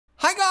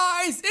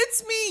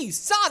it's me,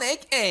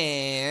 Sonic,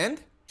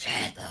 and...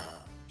 Shadow.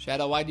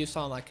 Shadow, why do you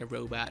sound like a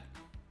robot?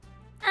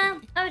 I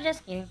was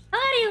just kidding. How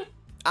are you?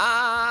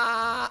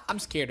 I'm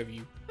scared of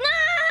you. No!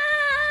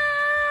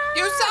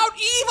 You sound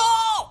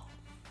evil!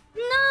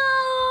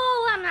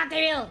 No, I'm not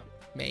evil.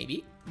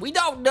 Maybe. We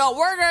don't know.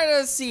 We're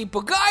gonna see.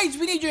 But guys,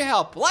 we need your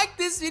help. Like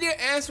this video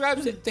and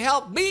subscribe to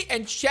help me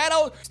and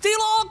Shadow steal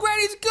all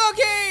Granny's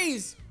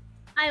cookies.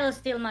 I will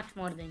steal much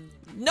more than you.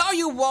 No,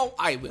 you won't.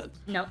 I will.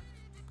 No.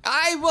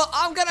 I will.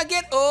 I'm gonna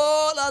get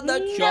all of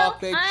the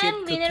chocolate chip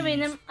cookies. I'm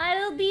winner. I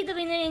will be the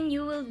winner and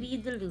you will be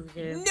the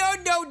loser.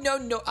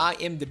 No. I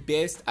am the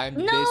best. I'm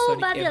the best Sonic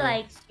Nobody ever.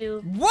 likes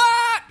you.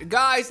 What?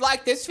 Guys,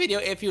 like this video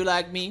if you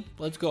like me.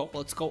 Let's go.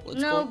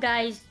 No,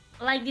 guys.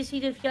 Like this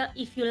video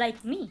if you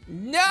like me.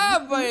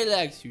 Nobody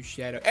likes you,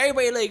 Shadow.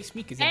 Everybody likes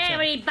me because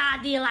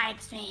everybody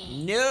likes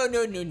me. No.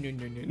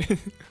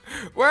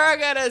 We're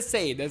gonna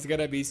say that's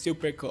gonna be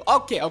super cool.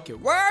 Okay.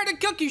 Where are the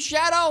cookies,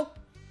 Shadow?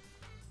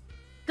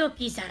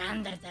 Cookies are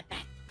under the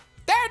bed.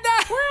 They're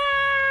not.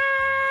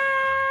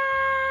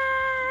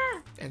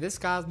 And this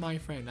guy's my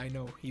friend. I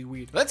know he's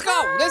weird. Let's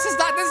go. This is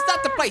not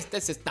the place.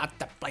 This is not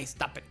the place.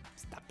 Stop it.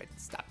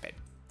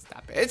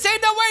 It's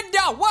in the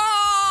window.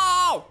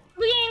 Whoa!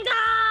 Window!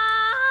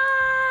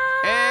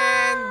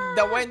 And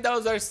the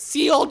windows are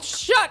sealed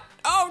shut.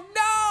 Oh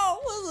no!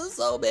 This is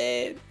so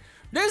bad.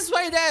 This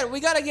way then. We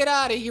gotta get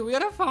out of here. We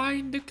gotta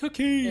find the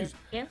cookies.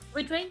 Yeah.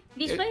 Which way?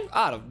 This way?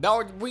 I don't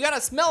know. We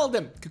gotta smell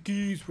them.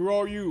 Cookies, where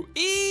are you?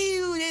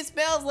 Ew, it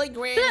smells like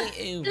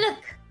Granny.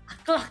 Look, a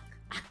clock.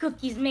 A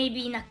cookies may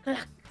be in a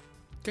clock.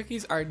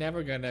 Cookies are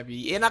never gonna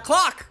be in a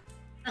clock.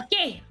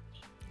 Okay.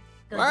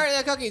 Where are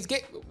the cookies?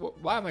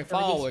 Why am I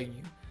following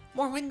you?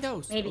 More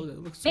windows. Maybe. Oh,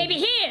 that looks so Maybe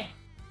good. here.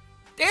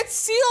 It's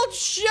sealed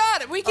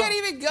shut. We can't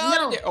even go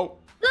in there. Oh.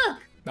 Look.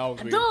 That was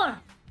A weird. door.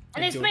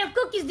 And I smell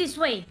cookies this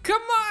way.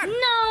 Come on.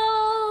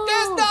 No.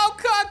 There's no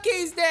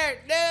cookies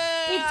there.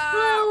 No. It's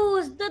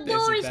closed. The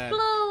door is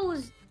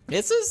closed.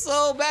 This is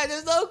so bad.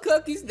 There's no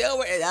cookies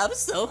nowhere, and I'm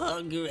so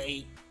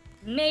hungry.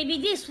 Maybe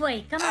this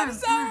way. Come on. I'm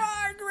so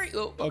hungry.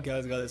 Oh, okay,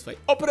 let's go this way.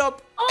 Open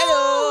up. Oh,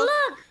 hello.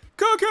 look.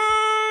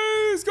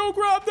 Cookies. Go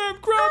grab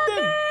them.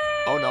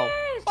 Oh, no.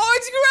 Oh,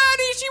 it's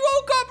Granny. She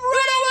woke up.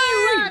 Run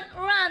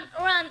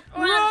away.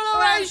 Run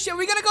away. Shit,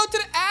 we gotta go to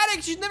the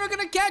attic. She's never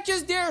gonna catch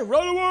us there.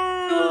 Run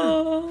away.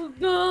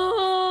 Go.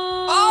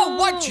 Oh,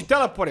 what? She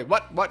teleported.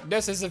 What?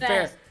 This isn't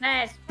fair.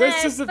 Fast.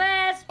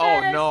 Oh,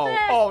 no.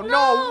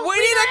 We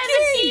need a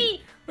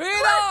key. No,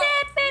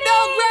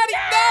 Granny.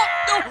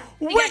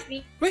 No.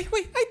 Wait.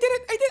 I did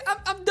it.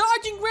 I'm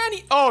dodging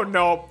Granny. Oh,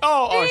 no.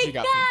 Oh, she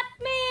got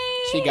me.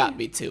 She got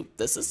me, too.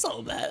 This is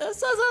so bad.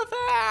 This isn't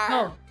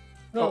fair.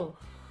 Go.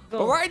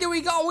 But where do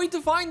we go? We need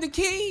to find the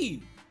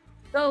key.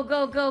 Go.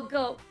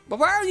 But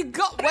where are you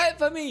going? Wait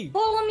for me.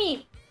 Follow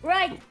me.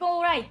 Right.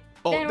 Go right.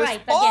 Then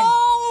right again.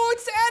 Oh,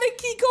 it's the attic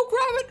key. Go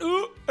grab it.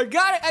 I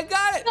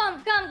got it.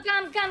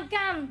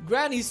 Come.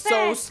 Granny's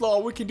so slow.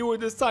 We can do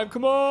it this time.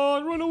 Come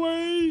on. Run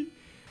away.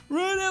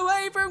 Run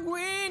away from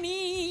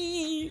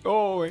Granny.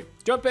 Oh, wait.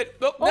 Jump it.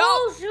 Oh, no.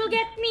 Oh, she'll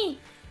get me.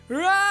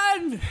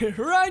 Run,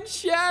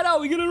 Shadow.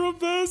 We gotta run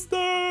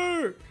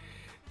faster.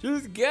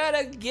 Just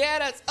gotta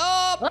get us.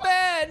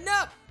 Open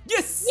up.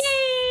 Yes.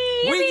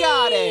 Yay, we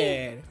got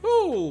it.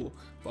 Ooh.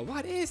 But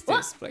what is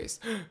this place?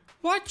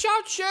 Watch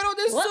out, Shadow.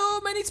 There's so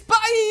many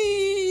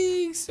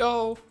spikes.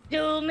 Oh.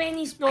 Too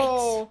many spikes.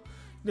 Oh.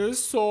 There's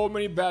so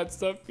many bad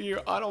stuff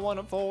here. I don't want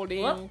to fall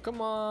down.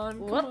 Come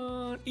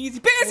on.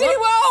 Easy peasy.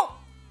 Whoa.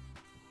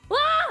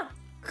 Whoa.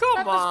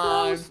 Come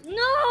on. Was close.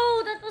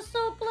 No, that was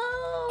so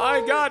close.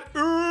 I got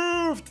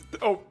oofed.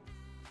 Oh.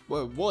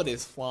 Well, what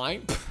is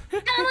flying?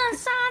 Come on,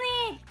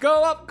 Sonic.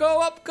 Go up.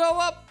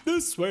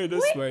 This way.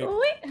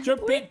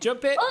 Jump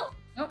it. Oh,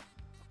 no.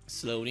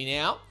 Slowly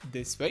now.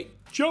 This way.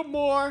 Jump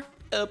more.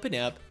 Open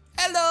up.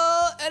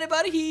 Hello,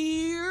 anybody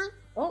here?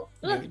 Oh,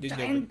 look,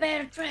 giant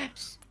bear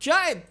traps.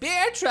 Giant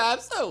bear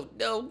traps? Oh,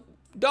 no.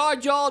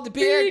 Dodge all the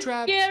bear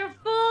traps. Be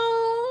careful.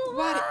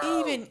 What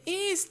even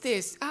is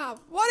this?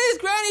 What is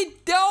Granny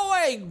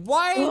doing?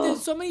 Why are there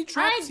so many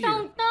traps here? I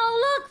don't know.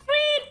 Look,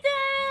 freedom.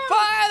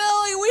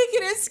 Finally, we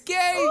can escape.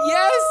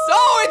 Yes.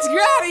 Oh, it's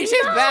Granny.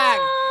 She's back.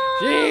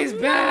 She's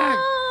back.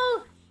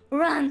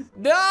 Run.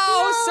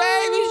 No,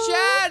 save me,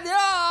 Shad.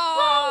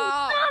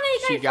 No.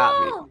 Sonic, She got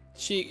me.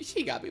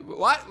 She got me.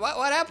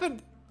 What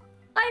happened?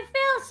 I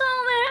fell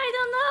somewhere. I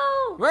don't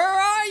know. Where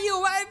are you?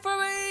 Wait for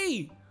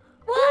me.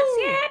 What's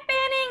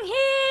happening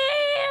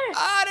here?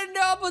 I don't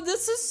know, but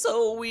this is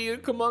so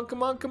weird. Come on.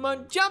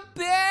 Jump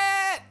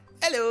it.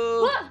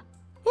 Hello. What?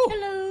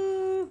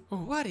 Hello.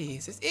 Oh, what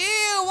is this?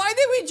 Ew, why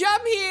did we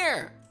jump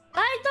here?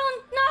 I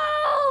don't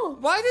know.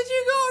 Why did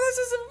you go?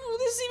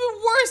 This is even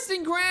worse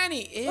than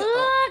Granny. Ew.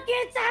 Look,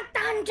 it's a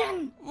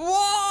dungeon.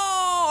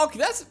 Whoa. Okay,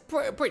 that's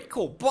pretty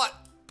cool. But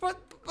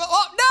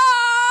oh, no!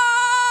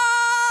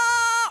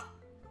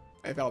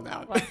 I fell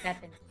down. What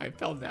happened? I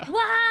fell down.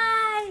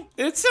 Why?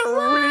 It's a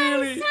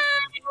really.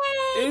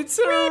 It's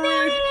a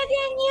really.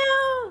 Than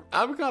you.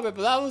 I'm coming,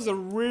 but that was a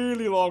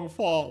really long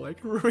fall. Like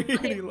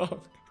really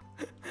long.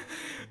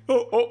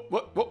 Oh,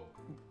 what?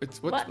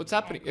 What's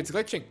happening? It's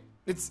glitching.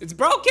 It's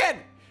broken.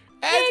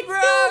 It's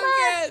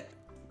broken.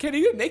 Can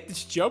you make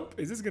this jump?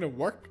 Is this gonna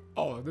work?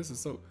 Oh, this is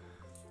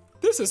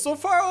so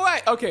far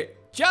away. Okay,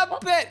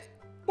 jump it.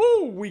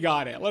 Woo, we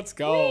got it. Let's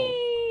go.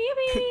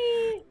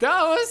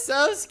 That was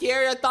so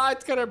scary. I thought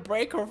it's gonna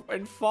break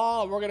and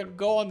fall. We're gonna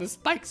go on the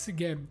spikes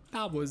again.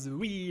 That was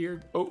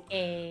weird. Oh,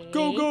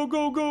 go, go,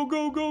 go, go,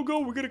 go, go, go.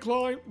 We're gonna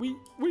climb. We.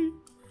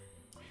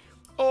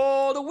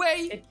 All the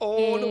way.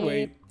 All the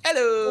way.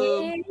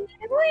 Hello.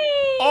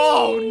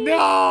 Oh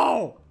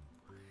no.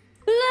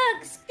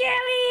 Look,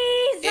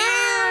 scaries!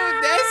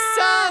 Ew, there's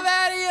so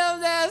many of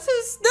them.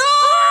 No!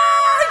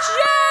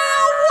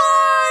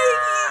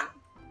 Why?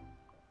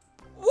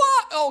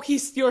 What? Oh,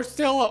 you're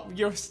still up.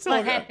 You're still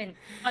What happened?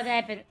 What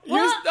happened?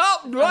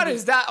 What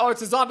is that? Oh,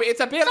 it's a zombie. It's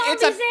a Billy.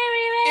 It's a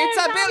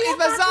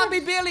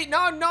zombie Billy.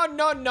 No.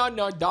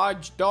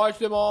 Dodge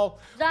them all.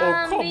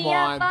 Oh, come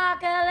on.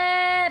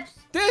 Apocalypse.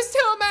 There's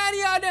too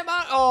many of them.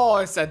 Oh,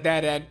 it's a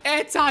dead end.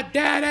 It's a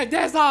dead end.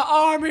 There's an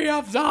army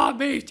of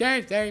zombies.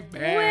 Save me.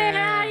 Where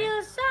are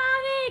you,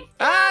 Sonic?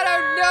 I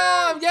don't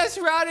know. I'm just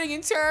running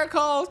in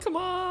circles. Come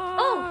on.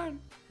 Oh,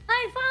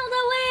 I found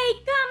a way.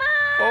 Come on.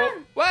 Oh,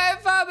 wait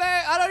for me.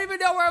 I don't even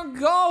know where I'm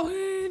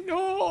going.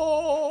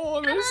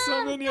 Oh, there's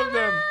so many of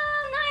them.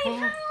 I found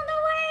a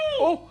way.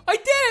 Oh, I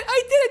did it.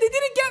 They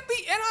didn't get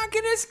me, and I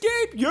can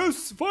escape.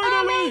 Yes,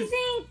 finally.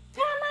 Amazing.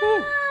 Come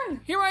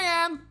on. Here I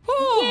am.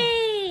 Oh,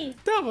 Yay.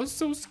 that was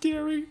so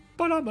scary,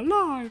 but I'm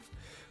alive.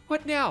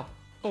 What now?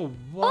 Oh,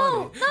 what?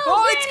 Oh,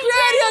 no, it's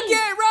Granny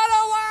again.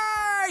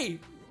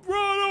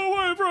 Run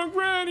away from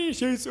Granny.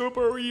 She's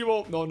super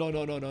evil. No.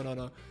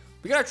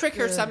 We gotta trick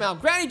her somehow.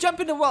 Granny, jump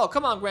in the well.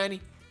 Come on,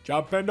 Granny.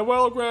 Jump in the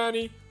well,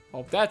 Granny.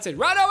 Oh, that's it.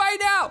 Run away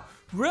now.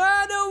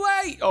 Run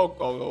away.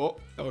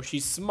 Oh,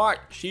 she's smart.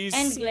 She's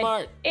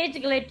smart. It's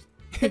glitched.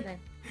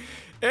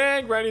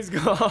 And Granny's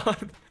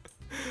gone.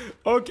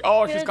 Okay.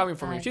 Oh, she's coming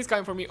for me. She's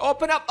coming for me.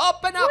 Open up.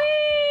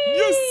 Whee!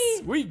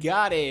 Yes, we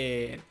got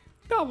it.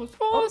 That was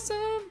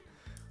awesome.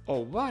 Oh,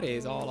 what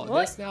is all of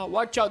this now?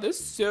 Watch out. There's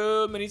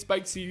so many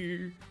spikes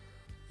here.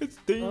 It's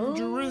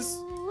dangerous.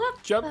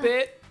 Jump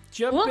it.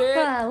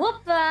 Whoopa.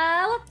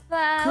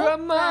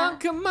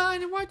 Come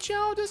on. Watch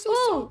out. This is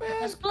so bad.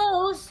 That was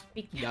close.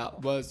 That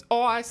was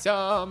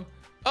awesome.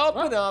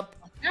 Open up.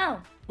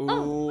 No.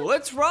 Ooh,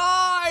 let's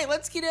ride.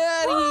 Let's get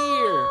out of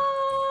here.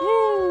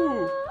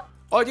 Woo.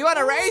 Oh, do you want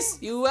to race?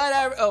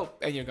 Oh,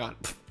 and you're gone.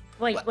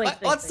 Wait.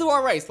 Let's do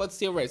a race.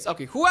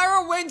 Okay,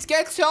 whoever wins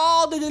gets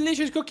all the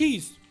delicious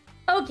cookies.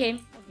 Okay.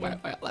 Wait,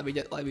 let me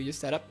just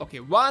set up. Okay,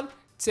 1,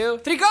 2,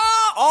 3, go!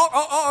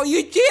 Oh,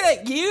 you did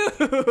it, you!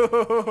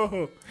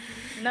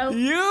 No.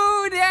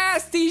 You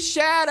nasty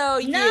shadow,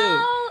 you!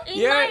 No,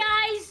 in my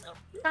eyes.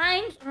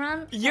 Time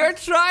run. You're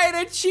trying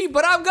to cheat,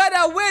 but I'm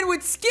gonna win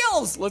with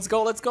skills. Let's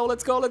go. Oh,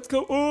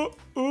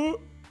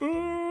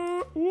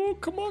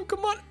 come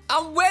on.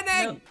 I'm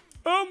winning. No.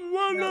 I'm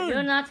winning. No,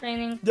 you're not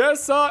winning.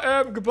 Yes, I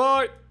am.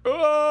 Goodbye.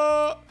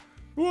 Whoa,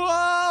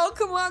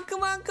 come on.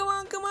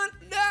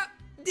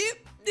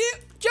 Dip,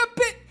 jump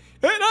it.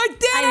 And I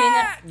did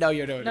it. No,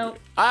 you're not. No.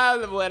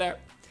 I'm the winner.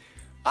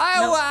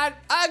 I won.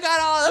 I got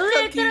all the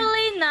cookies.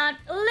 Literally not.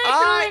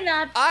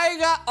 I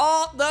got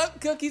all the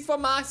cookies for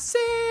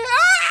myself.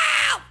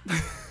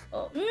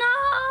 Oh,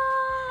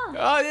 no.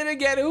 I didn't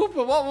get it.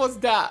 But what was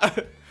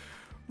that?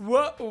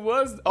 What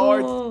was?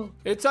 Oh,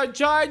 it's a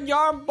giant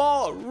yarn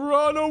ball.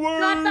 Run away.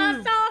 Got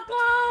us so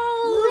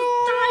close.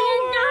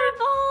 Giant yarn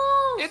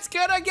ball. It's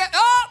gonna get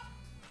up.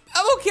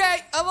 I'm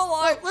okay. I'm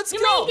alive. Let's go.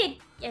 You made it.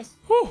 Yes.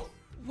 Whew.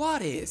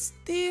 What is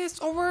this?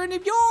 Oh, we're in the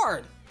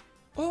yard.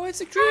 Oh,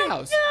 it's a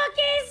treehouse.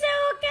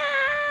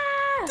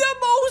 The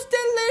most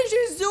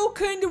delicious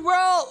Zuka in the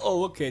world. Oh,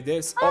 look at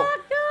this.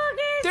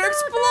 They're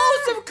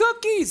explosive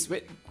cookies.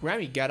 Wait,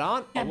 Granny, get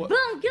on. Boom,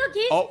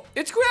 cookies. Oh,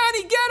 it's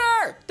Granny. Get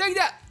her. Take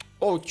that.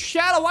 Oh,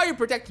 Shadow, why are you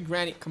protecting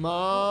Granny? Come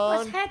on.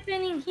 What's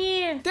happening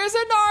here? There's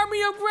an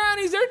army of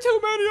Grannies. There are too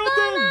many of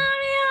them. An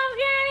army of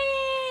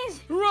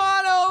Grannies.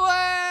 Run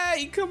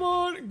away. Come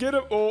on. Get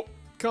them. Oh,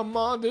 come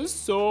on. There's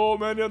so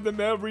many of them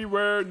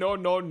everywhere. No.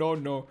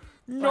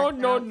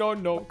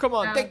 Come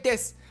on, take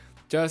this.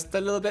 Just a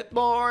little bit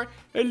more.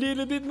 And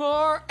I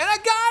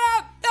got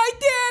him. I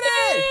did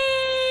it.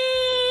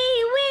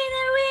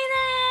 Winner.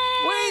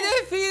 We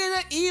defeated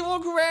the evil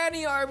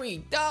Granny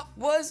army. That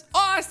was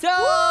awesome.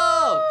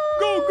 Woo!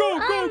 Go.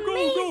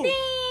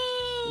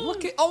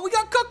 Look at, we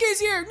got cookies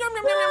here.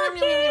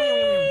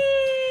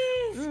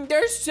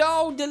 They're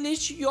so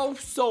delicious.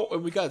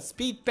 And we got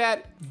speed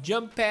pad,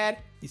 jump pad.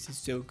 This is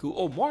so cool.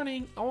 Oh,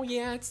 morning. Oh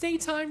yeah, it's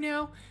daytime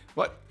now.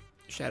 What?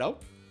 Shadow?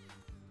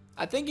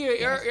 I think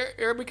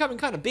you're becoming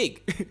kind of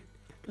big.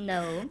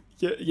 No.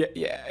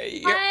 Yeah.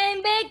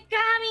 I'm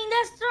becoming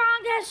the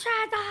strongest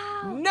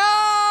Shadow. No,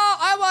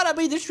 I wanna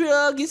be the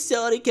strongest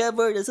Sonic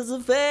ever. This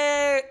isn't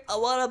fair. I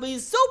wanna be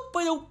super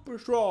duper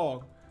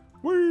strong.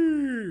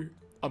 Whee!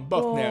 I'm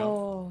buff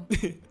now.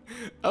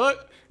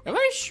 Am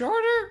I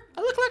shorter?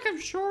 I look like I'm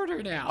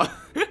shorter now.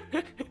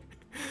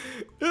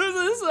 This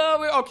is so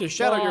weird. Okay,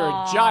 Shadow, you're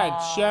a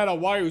giant. Shadow,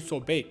 why are you so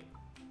big?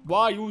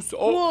 Why you so...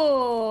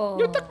 Whoa.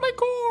 You took my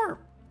car.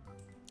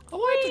 I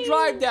wanted to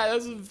drive that.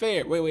 This isn't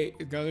fair. Wait.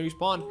 It's gonna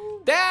respawn.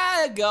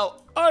 There you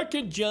go. I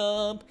can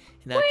jump.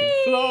 And I can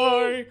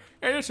fly.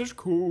 And this is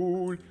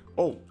cool.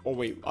 Oh,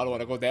 wait. I don't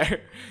want to go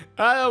there.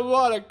 I don't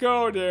want to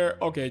go there.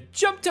 Okay,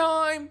 jump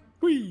time.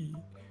 Whee.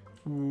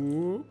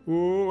 Ooh,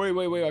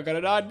 wait. I got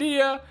an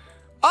idea.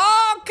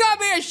 Oh, come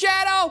here,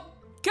 Shadow.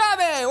 Come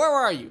here. Where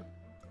are you?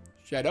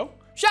 Shadow,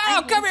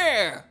 come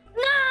here.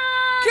 No.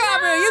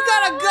 Come here. You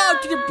gotta go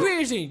to the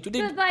prison.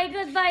 Goodbye.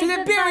 To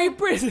the berry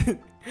prison.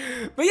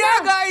 But yeah,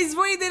 guys,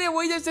 we did it.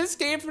 We just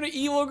escaped from the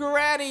evil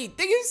granny.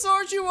 Thank you so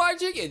much for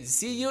watching, and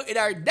see you in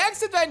our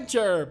next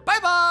adventure.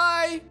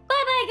 Bye-bye.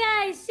 Bye-bye,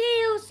 guys. See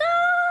you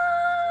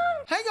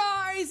soon. Hey,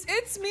 guys,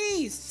 it's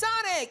me,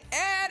 Sonic,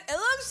 and it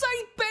looks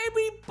like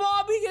Baby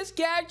Bobby has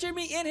captured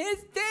me in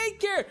his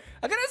daycare.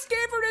 I gotta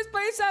escape from this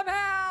place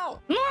somehow.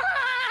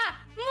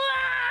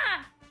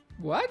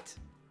 What?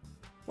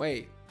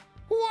 Wait,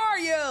 who are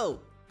you?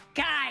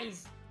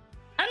 Guys,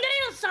 I'm the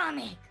real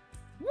Sonic.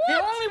 What?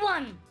 The only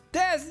one.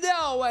 There's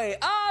no way.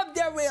 I'm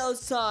the real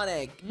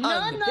Sonic. No,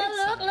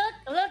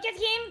 look at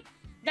him.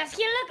 Does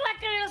he look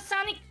like a real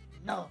Sonic?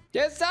 No.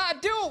 Yes, I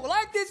do.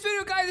 Like this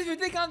video, guys, if you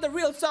think I'm the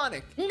real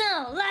Sonic.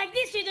 No, like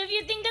this video if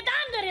you think that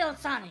I'm the real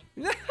Sonic.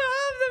 No, I'm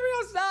the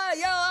real Sonic.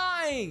 You're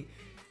lying.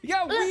 You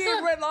got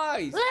weird red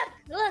eyes.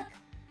 Look.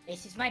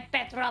 This is my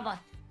pet robot.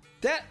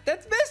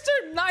 That's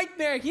Mr.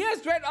 Nightmare. He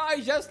has red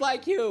eyes just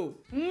like you.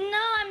 No,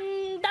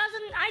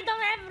 I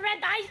don't have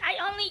red eyes. I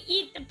only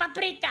eat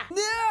paprika.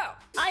 No.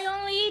 I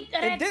only eat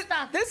red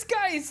stuff. This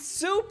guy is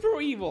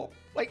super evil.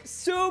 Like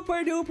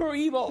super duper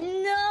evil.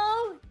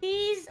 No,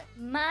 he's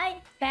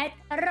my pet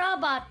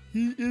robot.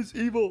 He is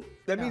evil.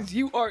 That means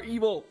you are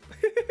evil.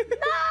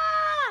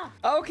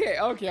 No. Okay.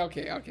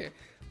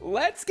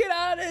 Let's get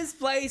out of this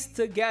place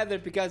together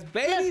because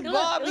Baby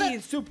Bobby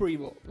is super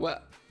evil.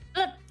 What?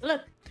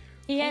 Look.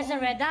 He has a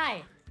red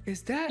eye.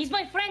 Is that? He's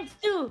my friend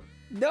too.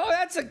 No,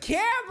 that's a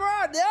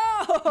camera.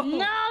 No. No,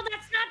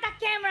 that's not a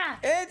camera.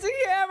 It's a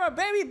camera.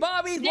 Baby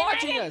Bobby's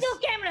watching us. I have two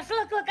cameras.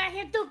 Look, I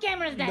have two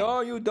cameras then.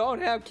 No, you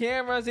don't have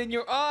cameras in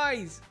your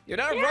eyes. You're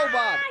not a robot.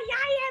 Yeah,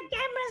 I have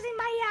cameras in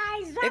my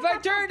eyes. If I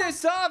turn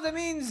this off, that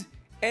means,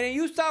 and then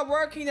you stop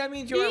working, that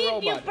means you're a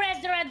robot. If you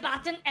press the red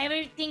button,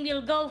 everything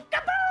will go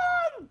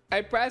kaboom.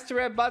 I press the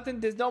red button.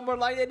 There's no more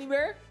light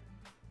anywhere.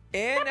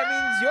 And that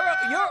means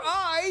your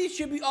eyes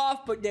should be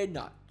off, but they're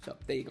not. So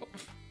there you go.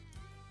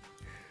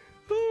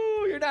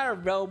 Oh, you're not a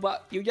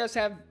robot. You just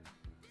have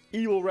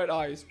evil red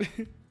eyes.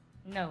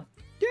 No.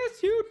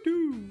 Yes, you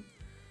do.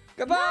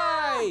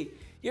 Goodbye. No.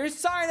 You're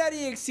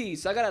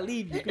sorry.exe, so I gotta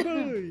leave you.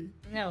 Goodbye.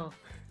 No.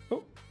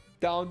 Oh,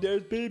 down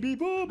there's Baby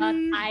Bobby. But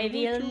I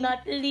will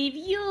not leave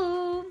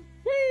you.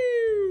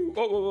 Woo!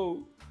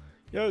 Oh.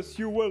 Yes,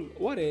 you will.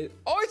 What is?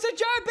 Oh, it's a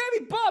giant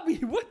Baby Bobby.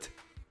 What?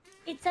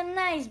 It's a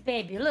nice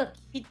baby. Look,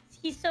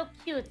 he's so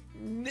cute.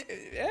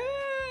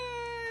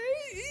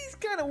 He's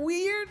kind of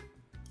weird.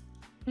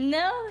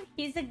 No,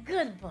 he's a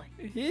good boy.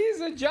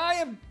 He's a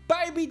giant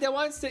baby that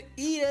wants to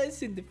eat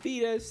us and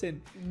defeat us and...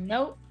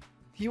 Nope.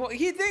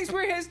 He thinks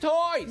we're his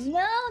toys.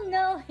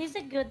 No, he's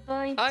a good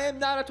boy. I am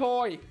not a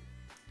toy.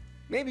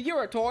 Maybe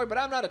you're a toy, but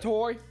I'm not a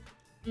toy.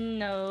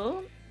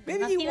 No.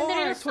 Maybe you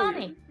are a toy.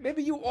 Sonic.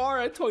 Maybe you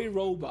are a toy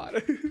robot.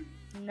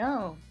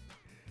 No.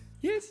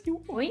 Yes,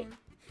 you are.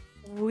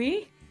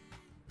 We?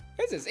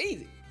 This is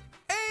easy.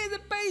 Easy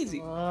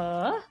peasy.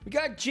 We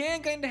got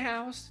Jenga in the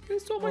house.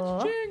 There's so much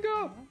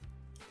Jenga.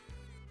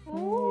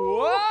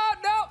 Whoa,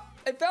 no.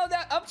 I fell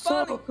down. I'm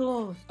falling. So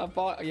close. I'm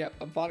falling. Yep,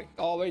 I'm falling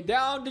all the way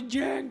down to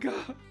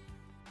Jenga.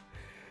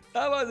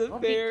 That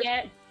wasn't fair.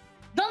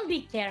 Don't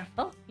be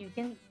careful. You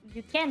can't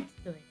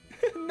do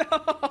it.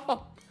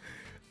 No.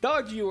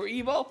 Thought you were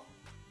evil.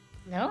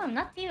 No, I'm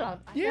not evil.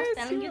 I'm just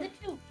telling you the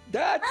truth.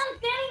 I'm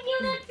telling you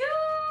the truth.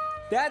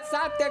 That's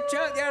not the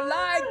truth. You're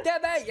lying to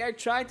me. You're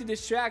trying to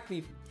distract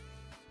me.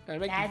 And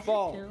make me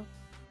fall.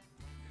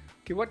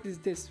 Okay, what is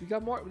this? We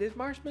got more. There's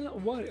marshmallow.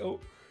 What? Oh.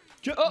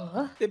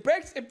 It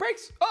breaks. It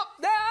breaks. Oh,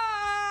 no!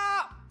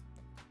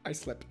 I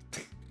slipped.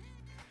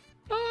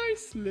 I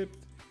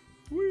slipped.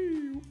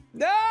 Woo.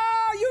 No,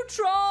 you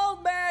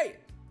trolled me.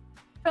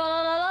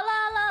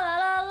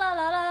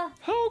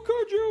 How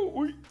could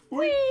you?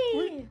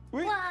 Wait.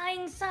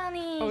 Flying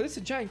Sonic. Oh, this is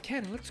a giant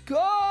cannon. Let's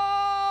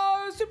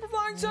go. Super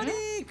flying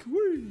Sonic.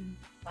 Woo.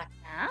 What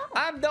now?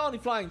 I'm the only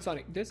flying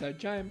Sonic. There's a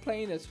giant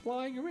plane that's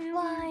flying around.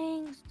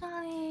 Flying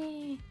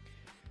Sonic.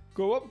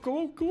 Go up.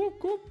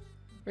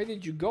 Where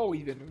did you go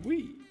even?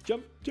 Wee.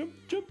 Jump.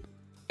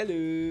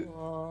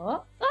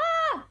 Hello.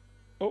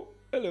 Oh,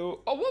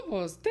 hello. Oh, what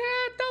was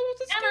that? That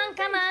was a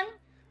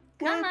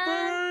Come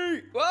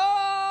on.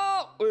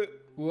 Whoa.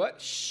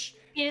 What? Shh.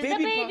 Here's the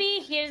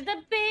baby.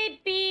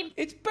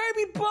 It's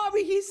Baby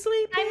Bobby. He's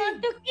sleeping. I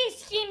want to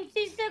kiss him.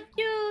 He's so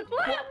cute.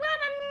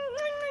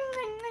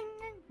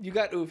 You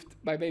got oofed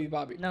by Baby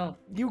Bobby. No.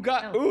 You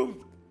got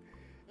oofed.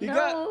 You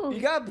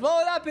got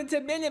blown up into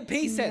a million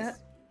pieces. No.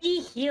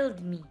 He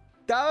healed me.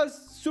 That was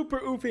super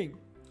oofing.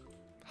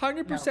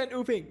 100%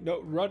 oofing.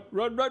 No, run.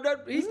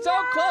 He's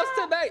so close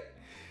to me.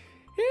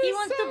 He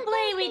wants to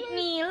play with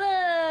me.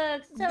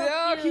 Look, so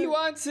no, cute. he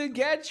wants to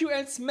get you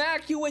and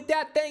smack you with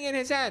that thing in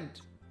his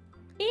hand.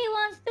 He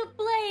wants to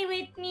play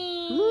with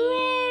me.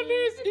 Run,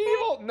 he's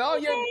evil. No,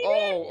 you're.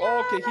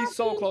 Oh, okay. He's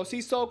so close.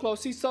 He's so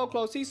close. He's so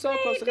close. He's so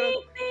close.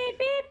 Baby,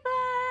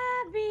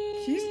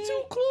 Bobby. He's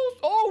too close.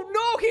 Oh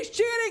no, he's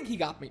cheating. He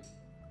got me.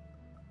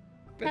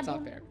 That's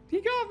not Kaboom. fair.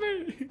 He got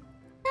me.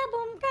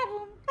 Kaboom,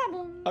 kaboom,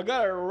 kaboom. I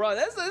gotta run.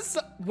 That's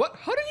what?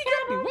 How did he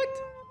get me?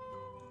 What?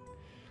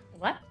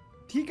 What?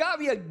 He got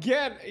me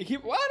again. I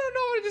don't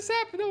know what just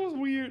happened. That was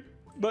weird.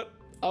 But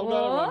I'm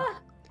gonna run.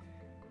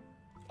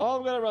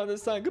 I'm gonna run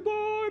this time.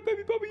 Goodbye,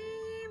 baby Bobby.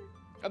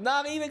 I'm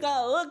not even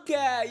gonna look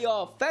at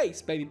your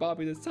face, baby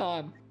Bobby, this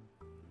time.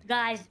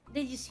 Guys,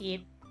 did you see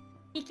it?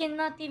 He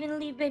cannot even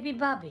leave baby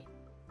Bobby.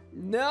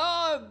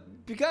 No,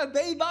 because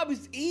baby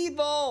Bobby's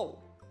evil.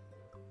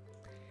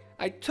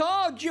 I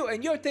told you,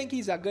 and you think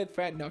he's a good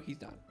friend. No, he's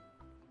not.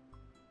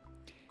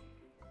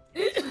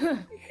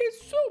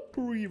 He's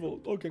super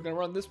evil. Okay, I'm gonna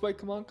run this way.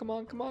 Come on, come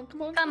on, come on,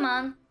 come on. Come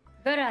on.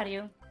 Where are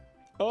you?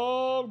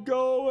 I'm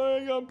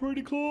going. I'm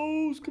pretty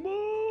close. Come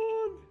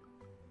on.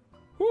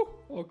 Whew.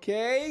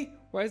 Okay.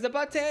 Where's the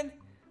button?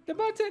 The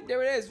button.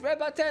 There it is. Red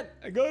button.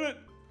 I got it.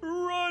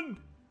 Run.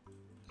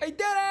 I did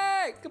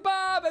it.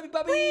 Goodbye, baby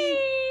Bobby.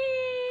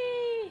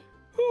 Whee!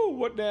 Whew.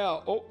 What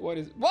now? Oh, what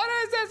is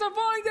this? I'm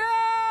falling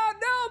down.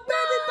 No,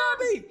 baby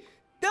Bobby.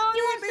 Don't He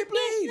eat wants me, to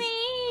please. kiss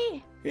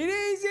me. It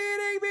is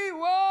eating me.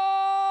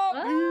 Whoa.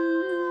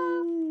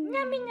 Oh.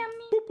 Yummy,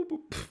 yummy. Boop, boop,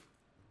 boop.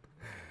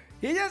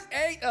 He just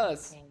ate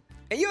us. Okay.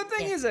 And you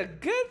think he's a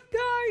good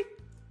guy?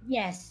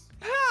 Yes.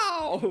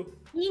 How?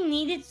 He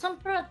needed some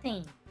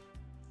protein.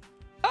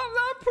 I'm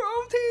not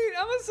protein.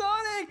 I'm a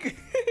Sonic.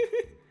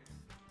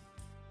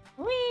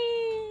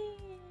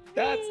 Whee!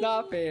 That's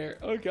not fair.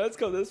 Okay, let's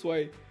go this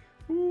way.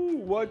 Ooh,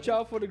 watch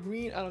out for the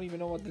green. I don't even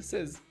know what this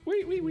is.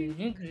 Wait. We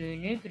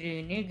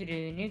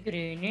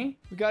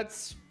got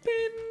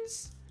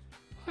spins.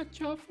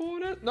 Watch out for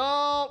that.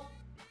 No.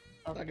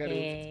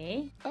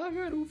 Okay. I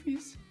got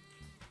oofies.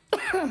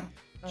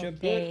 Jump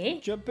Okay.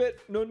 it. Jump it.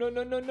 No.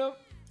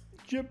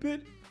 Jump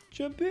it.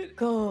 Jump it.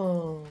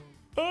 Go.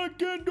 I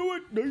can do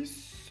it.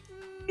 Nice.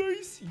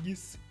 Nice.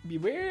 Yes.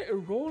 Beware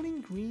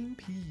rolling green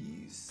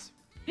peas.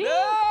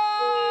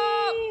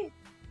 No!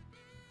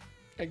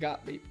 It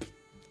got me.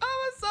 I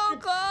was so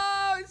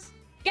close.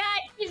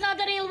 Guys, he's not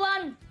the real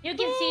one. You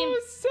can see him.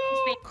 So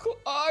close.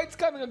 Oh, it's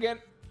coming again.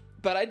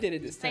 But I did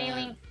it this time.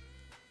 Failing.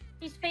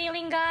 He's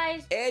failing,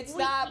 guys. It's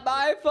not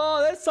my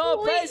fault. This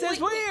whole place is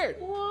weird.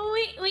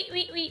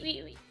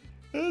 Wait.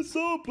 This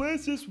whole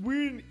place is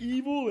weird and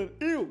evil and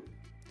ew.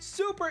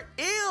 Super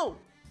ill.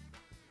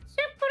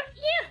 Super,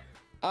 yeah.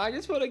 I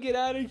just want to get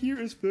out of here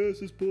as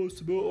fast as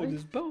possible. Oh,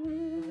 there's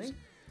bones.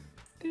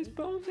 There's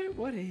bones there.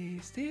 What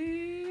is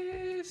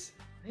this?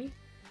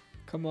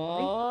 Come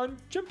on.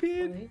 Jump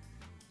in.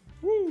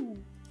 Woo.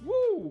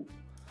 Woo.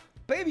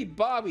 Baby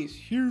Bobby's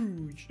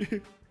huge.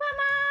 Come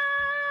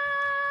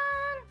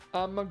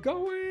on. I'm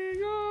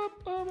going up.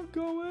 I'm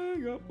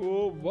going up.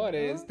 Oh, what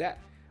is that?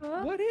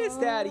 What is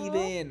that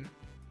even?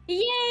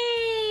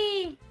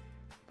 Yay!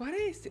 What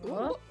is it?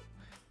 What?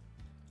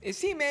 Is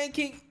he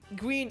making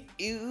green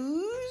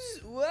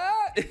ooze?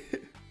 What?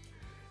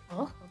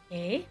 Oh,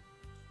 okay.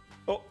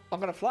 Oh, I'm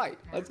gonna fly.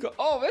 Let's go.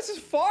 Oh, this is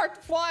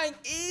fart flying.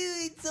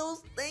 Ew, it's so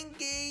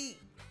stinky.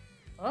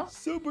 Oh.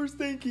 Super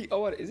stinky. Oh,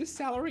 what is this?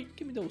 Celery?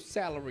 Give me those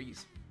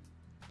celeries.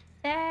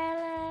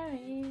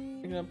 Celery.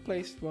 I'm gonna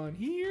place one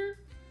here.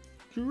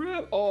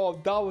 Grab. Oh,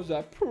 that was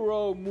a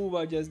pro move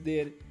I just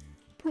did.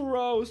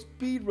 Pro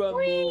speed run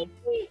move.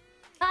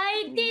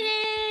 I did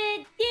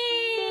it!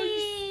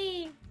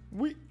 Yay!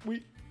 Nice.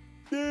 Wait.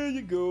 There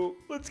you go.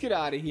 Let's get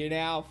out of here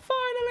now.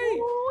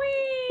 Finally.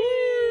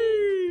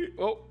 Whee!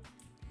 Oh.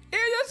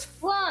 It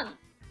just One.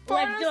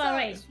 Let's do a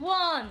race.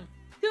 1,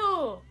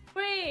 2,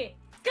 3,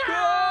 go!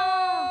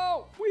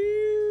 Go!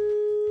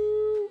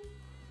 Woo!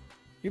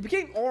 You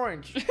became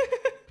orange.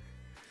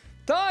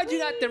 Thought you're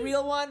not the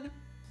real one.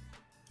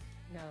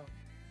 No.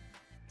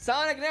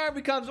 Sonic never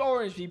becomes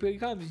orange. He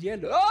becomes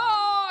yellow.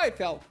 Oh, I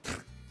fell.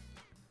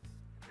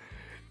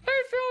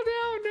 I fell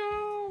down.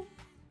 No.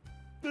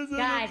 This isn't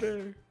Guys,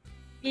 fair.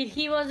 if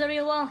he was the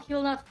real one, he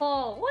will not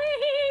fall.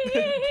 Whee!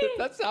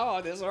 That's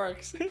how this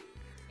works.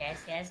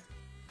 Yes.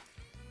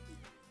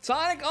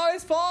 Sonic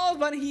always falls,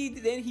 but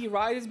then he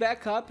rises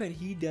back up and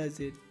he does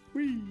it.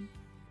 Whee!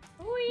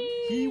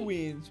 Whee! He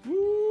wins.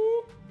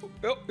 Woo!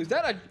 Oh, is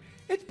that a?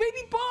 It's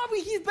Baby Bobby.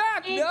 He's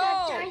back. It's No.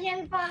 a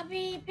giant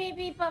Bobby,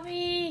 baby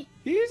Bobby.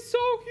 He's so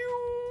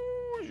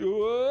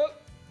huge.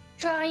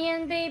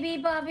 Giant baby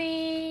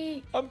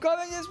Bobby. I'm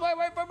coming this way.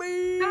 Wait for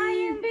me.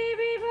 Giant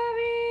baby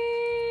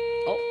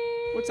Bobby.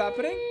 Oh, what's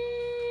happening?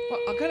 Well,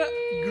 I got a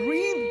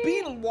green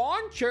bean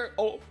launcher.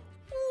 Oh,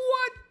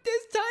 what?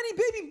 There's tiny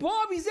baby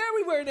Bobbies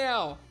everywhere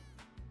now.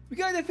 We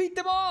gotta defeat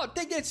them all.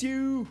 Take this,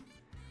 you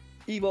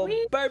evil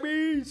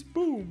babies.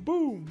 Boom,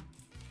 boom.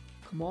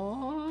 Come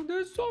on,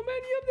 there's so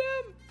many of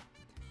them.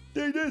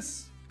 Take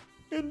this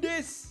and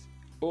this.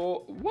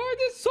 Oh, why are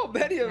there so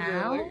many of them?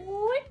 Now,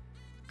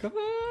 Come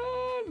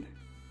on.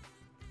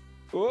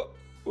 Oh,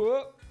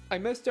 oh, I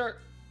missed her.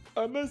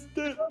 I missed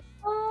it.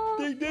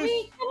 Take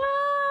this.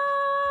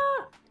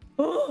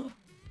 Oh.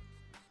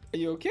 Are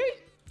you okay?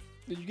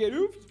 Did you get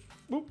oofed?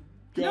 Boop.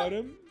 Got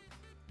him.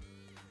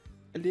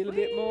 A little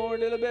bit more, a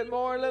little bit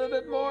more, a little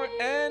bit more.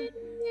 And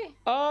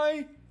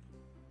I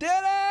did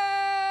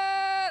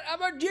it!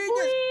 I'm a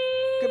genius.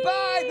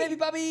 Goodbye, baby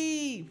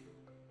Bobby.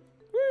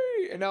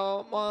 Whee. And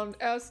now I'm on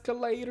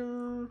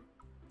escalator.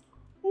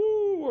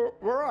 Woo,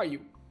 where are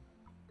you?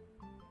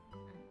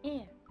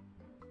 Here.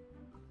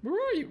 Where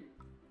are you?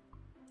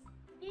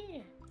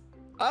 Here.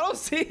 I don't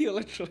see you,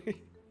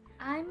 literally.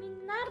 I'm in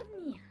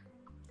Narnia.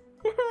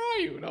 Where are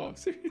you? No,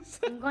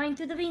 seriously. I'm going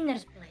to the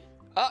winner's place.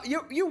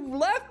 You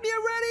left me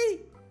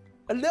already?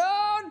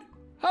 Alone?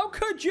 How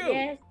could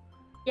you?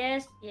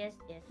 Yes.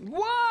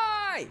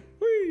 Why?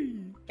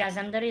 Because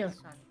I'm the real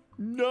son.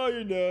 No,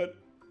 you're not.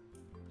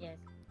 Yes.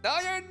 No,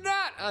 you're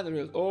not. I'm the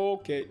real.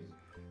 Okay.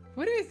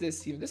 What is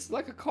this even? This is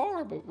like a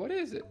car, but what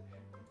is it?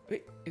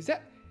 Wait, is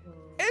that?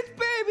 It's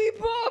baby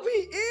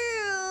Bobby.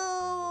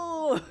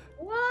 Ew.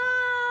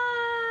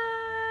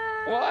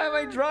 Why am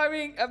I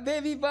driving a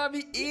baby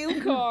Bobby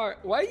ew car?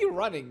 Why are you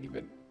running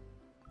even?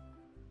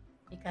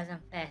 Because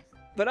I'm fast.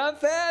 But I'm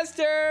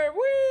faster.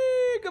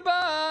 Whee!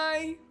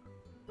 Goodbye.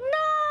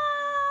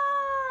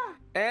 No!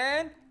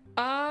 And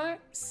I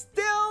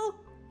still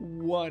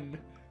won.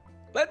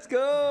 Let's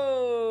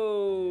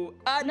go.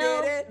 I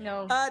did it.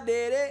 No. I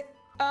did it.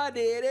 I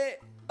did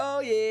it.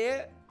 Oh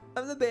yeah.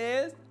 I'm the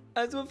best.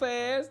 I'm so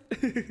fast.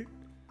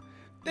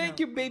 Thank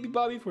you, baby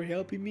Bobby, for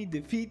helping me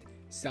defeat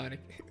Sonic.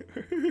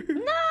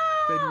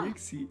 No!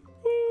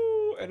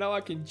 Ooh, and now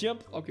I can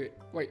jump. Okay,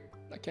 wait.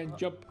 I can't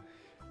jump.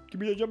 Give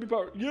me the jumping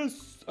power.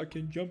 Yes, I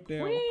can jump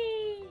now.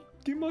 Whee!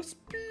 Give my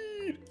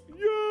speed.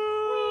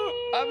 Yeah.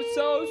 I'm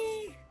so...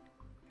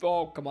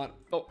 Oh, come on.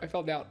 Oh, I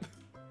fell down.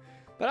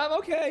 But I'm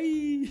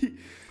okay.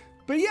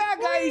 But yeah,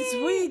 guys,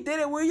 we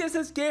did it. We just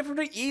escaped from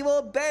the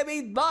evil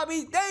baby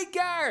Bobby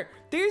daycare.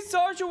 Thanks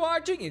so much for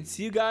watching, and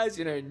see you guys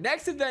in our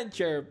next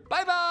adventure.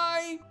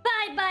 Bye-bye.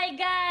 Bye-bye,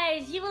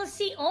 guys. You will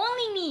see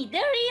only me, the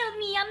real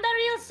me. I'm the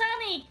real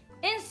Sonic.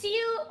 And see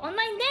you on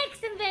my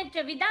next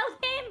adventure without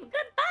him.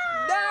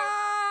 Goodbye.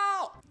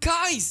 No!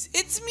 Guys,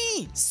 it's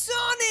me,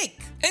 Sonic.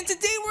 And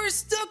today we're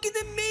stuck in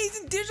the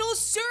amazing digital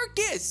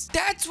circus.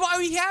 That's why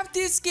we have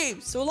to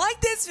escape. So like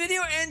this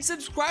video and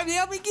subscribe to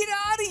help me get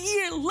out of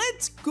here.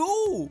 Let's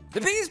go. The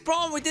biggest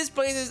problem with this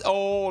place is...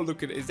 Oh,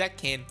 look at it. Is that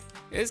Ken?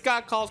 This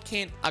guy called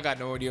Ken. I got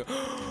no idea.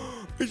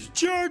 It's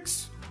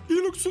Jax. He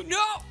looks so...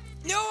 No,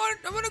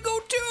 I'm gonna go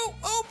too.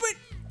 Open.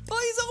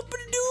 Please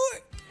open the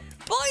door.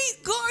 Please,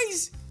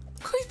 guys.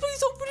 Guys,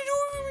 please open the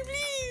door for me,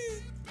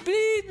 please.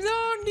 Please,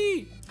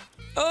 Blondie.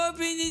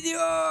 Open the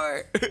door.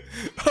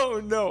 Oh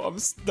no, I'm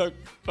stuck.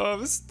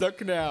 I'm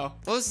stuck now.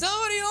 Will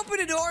somebody open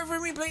the door for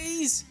me,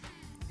 please?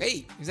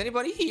 Hey, is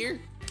anybody here?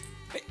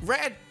 Hey,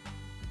 Red.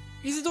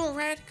 Here's the door,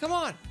 Red. Come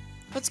on.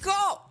 Let's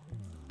go.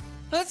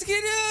 Let's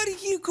get out of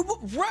here. Come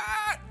on,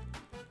 Red.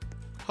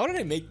 How did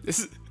I make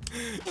this?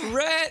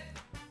 Red.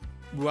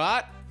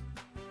 What?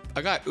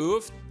 I got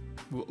oofed.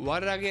 Why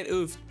did I get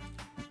oofed?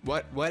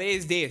 What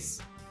is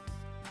this?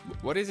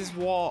 What is this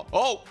wall?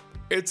 Oh,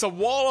 it's a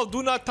wall of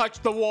do not touch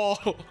the wall.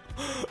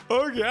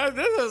 Okay,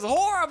 this is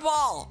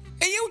horrible.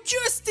 Hey, you,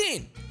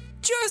 Justin.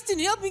 Justin,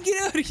 help me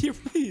get out of here,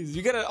 please.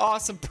 You got an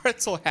awesome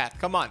pretzel hat.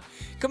 Come on.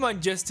 Come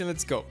on, Justin,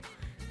 let's go.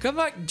 Come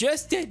on,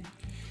 Justin.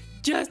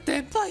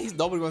 Justin, please.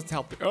 Nobody wants to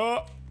help me.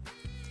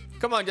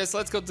 Come on, Justin,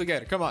 let's go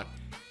together. Come on.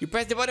 You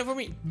press the button for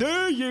me.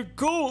 There you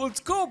go.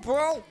 Let's go,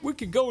 bro. We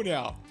can go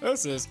now.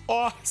 This is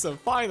awesome.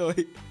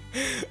 Finally.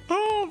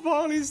 Oh,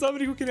 finally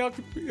somebody who can help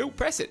you.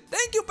 Press it.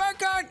 Thank you,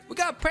 Bacon. We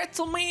got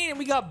pretzel man and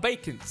we got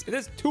bacons. It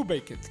is 2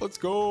 bacons. Let's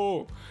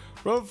go.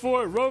 Run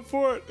for it. Run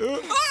for it.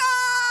 Oh,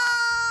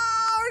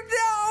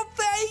 no,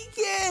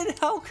 Bacon.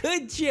 How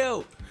could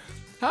you?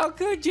 How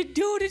could you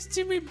do this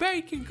to me,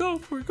 Bacon? Go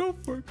for it. Go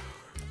for it.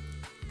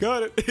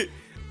 Got it.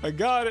 I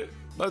got it.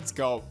 Let's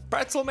go.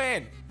 Pretzel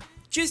man.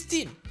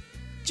 Justin,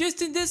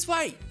 this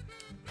way.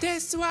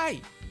 This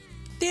way.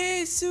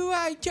 This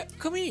way.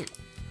 Come here.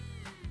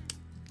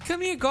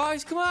 Come here,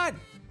 guys. Come on.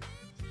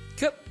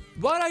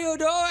 What are you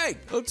doing?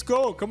 Let's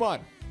go. Come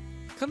on.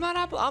 Come on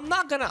up. I'm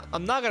not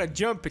gonna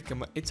jump it.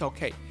 Come on. It's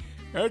okay.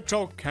 It's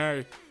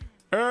okay.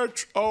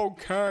 It's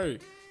okay.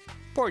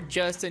 Poor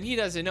Justin. He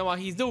doesn't know what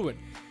he's doing.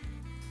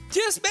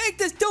 Just make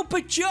the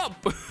stupid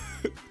jump.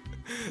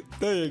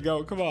 There you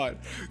go. Come on.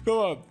 Come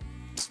on.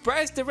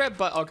 Press the red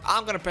button. Okay,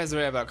 I'm gonna press the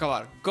red button. Come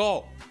on.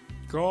 Go.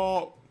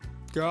 Go.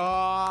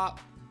 Go.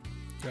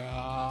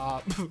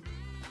 Go.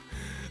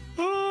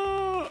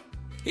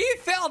 He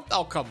fell.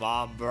 Oh, come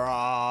on,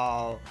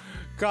 bro.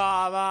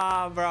 Come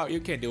on, bro.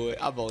 You can do it.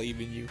 I believe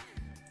in you.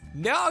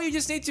 No, you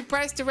just need to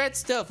press the red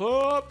stuff.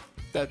 Oh,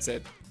 that's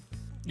it.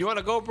 You want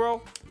to go,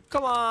 bro?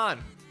 Come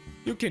on.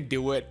 You can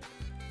do it.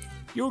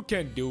 You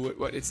can do it.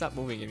 What? It's not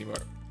moving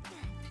anymore.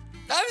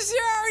 I'm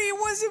sorry. It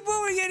wasn't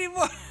moving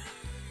anymore.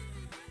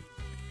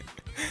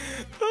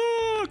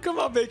 Oh, come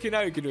on, Bacon.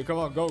 Now you can do it. Come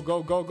on. Go,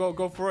 go, go, go,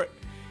 go for it.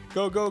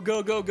 Go, go,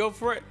 go, go, go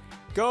for it.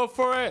 Go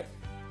for it.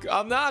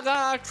 I'm not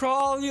gonna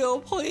troll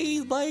you.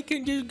 Please,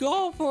 Bacon, just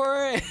go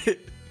for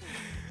it.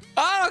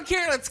 I don't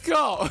care. Let's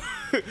go.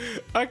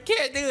 I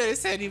can't do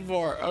this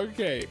anymore.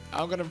 Okay,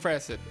 I'm gonna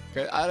press it.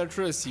 Okay, I don't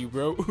trust you,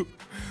 bro.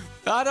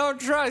 I don't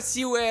trust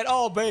you at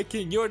all,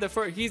 Bacon. You're the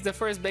first. He's the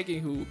first Bacon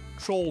who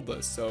trolled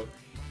us, so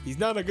he's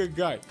not a good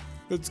guy.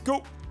 Let's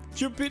go.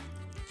 Jump it.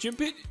 Jump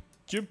it.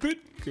 Jump it.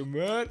 Come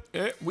on.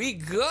 We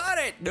got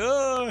it.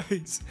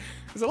 Nice.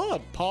 There's a lot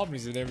of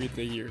palmies and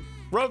everything here.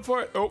 Run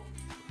for it. Oh.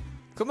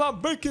 Come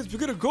on, Bacons. We're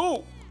gonna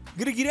go.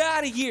 We're gonna get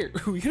out of here.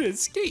 We're gonna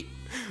escape.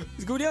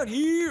 Let's go down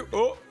here.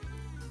 Oh.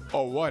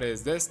 Oh, what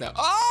is this now?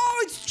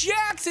 Oh, it's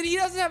Jackson. He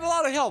doesn't have a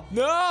lot of help.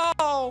 No.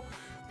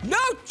 No,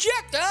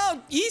 Jack.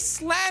 Oh, he's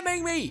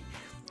slamming me.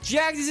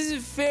 Jax, this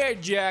isn't fair,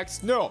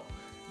 Jax. No.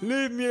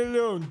 Leave me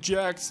alone,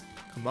 Jax.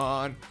 Come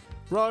on.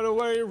 Run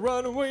away,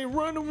 run away,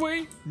 run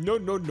away. No,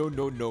 no, no,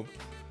 no, no.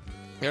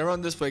 Yeah,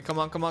 run this way. Come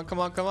on, come on, come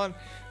on, come on.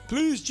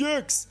 Please,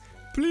 Jax.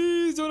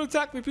 Please don't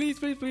attack me. Please,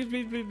 please, please,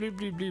 please, please, please,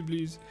 please, please,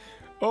 please.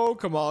 Oh,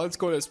 come on. Let's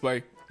go this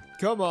way.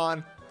 Come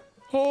on.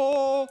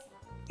 Oh.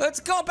 Let's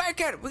go,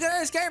 Bacon. We're going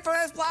to escape from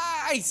this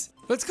place.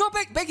 Let's go,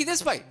 Bacon,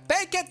 this way.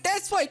 Bacon,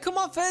 this way. Come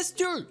on,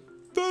 faster.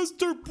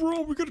 Faster,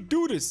 bro. We got to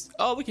do this.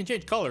 Oh, we can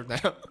change color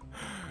now.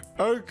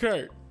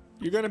 Okay.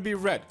 You're going to be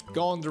red.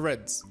 Go on the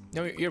reds.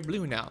 No, you're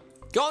blue now.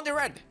 Go on the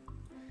red.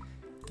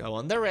 Go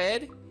on the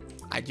red.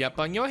 I jump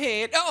on your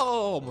head.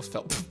 Oh, almost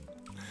fell.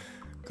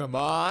 Come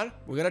on.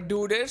 We're going to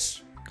do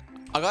this.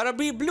 I got to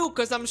be blue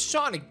because I'm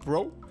Sonic,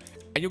 bro.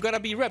 And you got to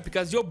be red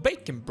because you're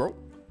Bacon, bro.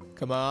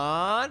 Come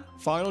on.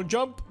 Final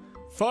jump.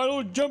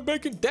 Final jump,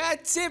 Bacon.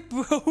 That's it,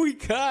 bro. We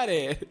got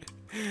it.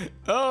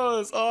 Oh,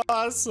 it's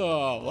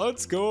awesome.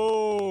 Let's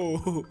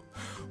go.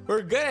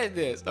 We're good at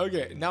this.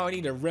 Okay, now I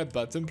need a red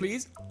button,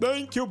 please.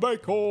 Thank you,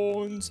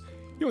 Bacons.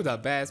 You're the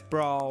best,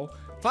 bro.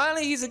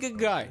 Finally, he's a good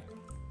guy.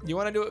 You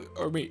want to do it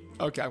or me?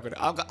 Okay,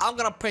 I'm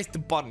gonna press the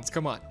buttons.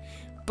 Come on.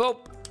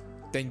 Boop.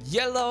 Then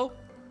yellow.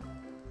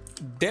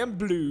 Then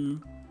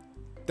blue.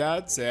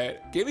 That's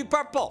it. Give me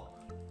purple.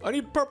 I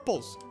need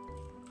purples.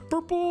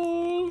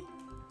 Purple.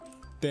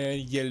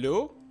 Then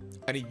yellow.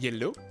 I need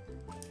yellow.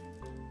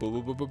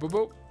 Boop, boop, boop, boop, boop,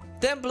 boop.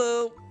 Then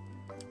blue.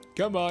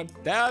 Come on.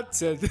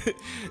 That's it.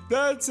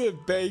 That's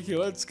it, Bacon.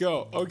 Let's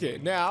go. Okay,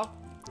 now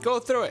go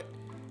through it.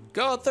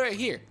 Go through it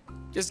here.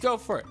 Just go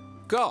for it.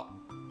 Go.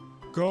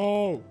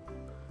 Go.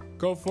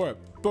 Go for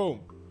it. Boom.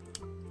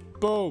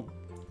 Boom.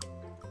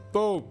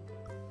 Boom.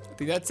 I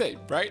think that's it,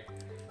 right?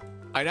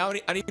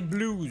 I need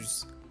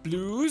blues.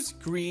 Blues,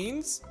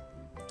 greens.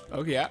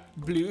 Oh yeah,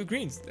 blue,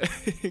 greens.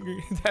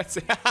 That's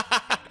it.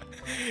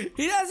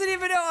 He doesn't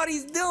even know what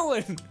he's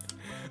doing.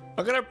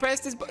 I'm gonna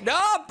press this button. No,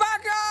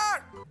 back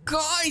out!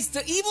 Guys,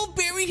 the evil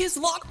Barry has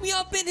locked me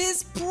up in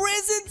his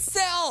prison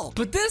cell.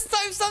 But this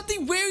time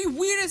something very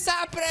weird is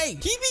happening.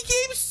 He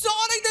became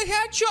Sonic the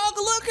Hedgehog.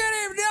 Look at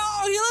him.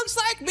 No, he looks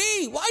like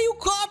me. Why are you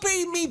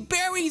copying me,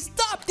 Barry?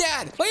 Stop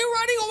that. Why are you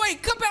running away?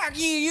 Come back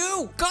here,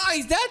 you.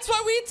 Guys, that's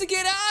why we need to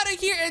get out of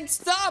here and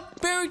stop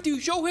Barry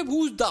to show him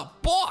who's the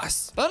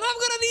boss. And I'm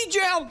gonna need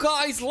your help,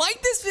 guys.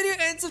 Like this video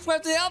and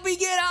subscribe to help me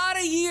get out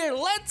of here.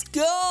 Let's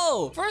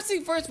go. First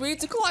thing first, we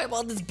need to climb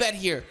on this bed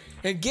here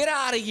and get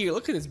out of here.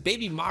 Look at this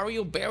baby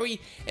Mario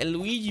berry and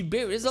Luigi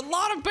berry. There's a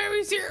lot of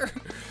berries here.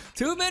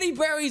 Too many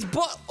berries,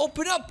 but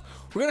open up.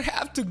 We're gonna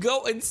have to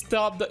go and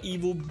stop the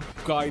evil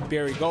guy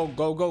berry. Go,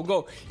 go, go,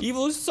 go.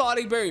 Evil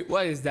Sonic berry.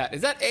 What is that?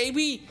 Is that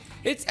Amy?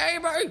 It's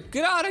Amy.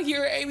 Get out of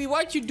here, Amy.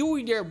 What you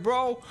doing there,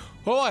 bro?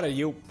 What are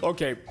you?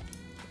 Okay.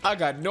 I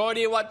got no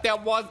idea what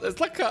that was. It's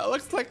like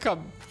looks like a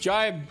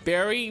giant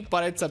berry,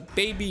 but it's a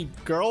baby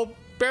girl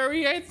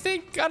berry, I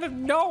think. I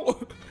don't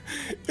know.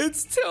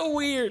 It's too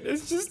weird.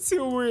 It's just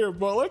too weird.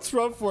 But let's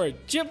run for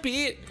it. Jump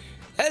it.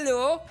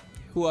 Hello.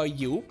 Who are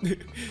you?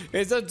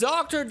 It's a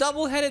Dr.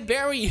 Double-Headed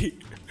Berry.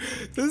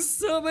 There's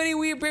so many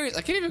weird berries.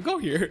 I can't even go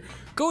here.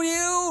 Go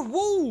down.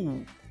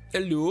 Whoa.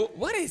 Hello.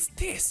 What is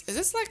this? Is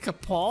this like a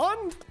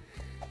pond?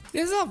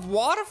 There's a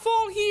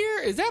waterfall here.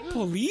 Is that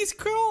Police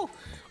Girl?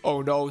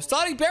 Oh no.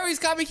 Sonic Berry's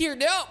coming here.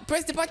 No.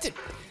 Press the button.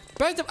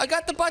 I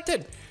got the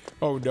button.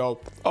 Oh no.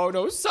 Oh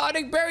no.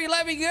 Sonic Berry,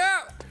 let me go.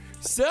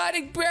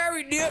 Sonic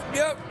Berry,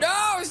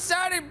 no,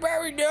 Sonic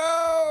Berry,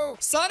 no!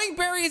 Sonic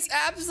Berry is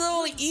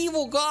absolutely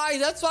evil, guys.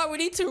 That's why we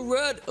need to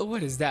run. Oh,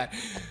 what is that?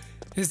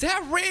 Is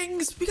that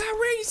rings? We got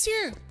rings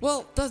here.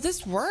 Well, does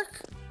this work?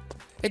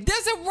 It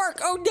doesn't work.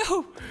 Oh,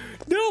 no.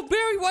 No,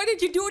 Barry, why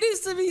did you do this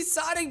to me,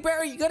 Sonic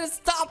Berry? You gotta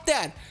stop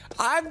that.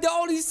 I'm the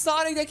only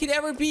Sonic that can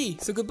ever be.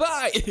 So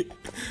goodbye.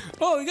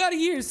 Oh, we got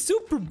here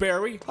Super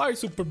Berry. Hi,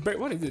 Super Berry.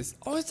 What is this?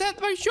 Oh, is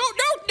that my show?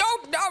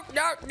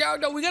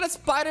 No. We got a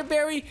Spider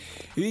Berry.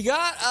 We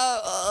got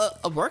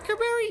a Worker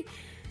Berry.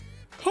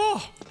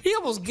 Oh, he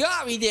almost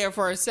got me there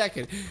for a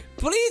second.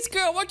 Police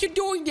girl, what you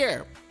doing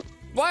there?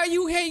 Why are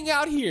you hanging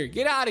out here?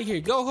 Get out of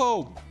here. Go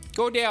home.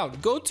 Go down.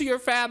 Go to your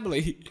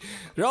family.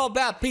 They're all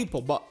bad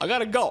people, but I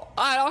gotta go.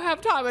 I don't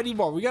have time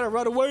anymore. We gotta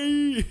run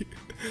away.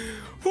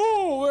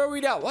 Oh, where are we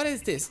now? What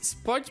is this?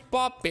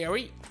 SpongeBob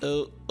Berry?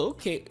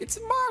 Okay. It's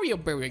a Mario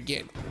Berry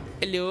again.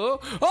 Hello?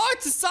 Oh,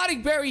 it's a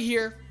Sonic Berry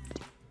here.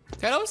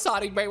 Hello,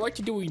 Sonic Berry. What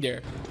you doing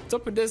there? Let's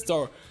open this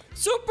door.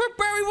 Super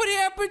Berry, what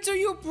happened to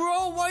you,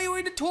 bro? Why are you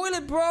in the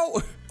toilet,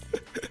 bro?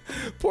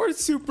 Poor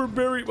Super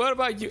Berry. What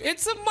about you?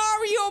 It's a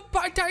Mario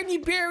Tiny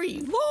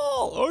Berry.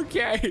 Lol.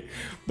 Okay.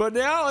 But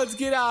now let's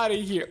get out of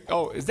here.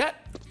 Oh, is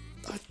that?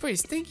 Oh, it's pretty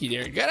stinky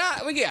there. Get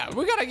out. We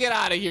gotta get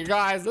out of here,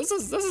 guys. This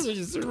is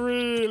just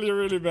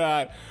really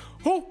bad.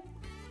 Oh,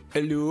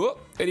 hello.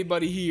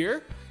 Anybody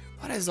here?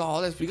 What is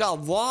all this? We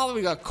got lava.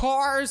 We got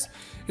cars.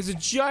 There's a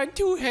giant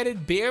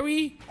two-headed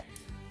berry.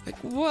 Like,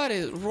 what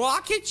is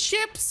rocket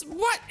ships?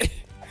 What?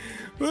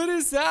 What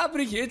is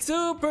happening here? It's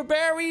Superman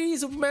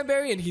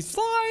Berry, and he's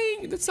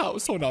flying. That's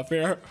so not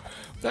fair.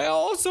 I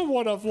also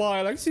want to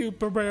fly like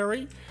Super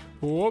Berry.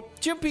 Oh,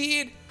 jump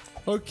in.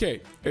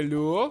 Okay,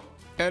 hello.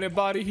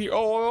 Anybody here?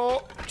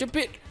 Oh, jump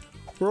in.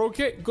 We're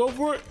okay. Go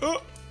for it.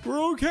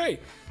 We're okay.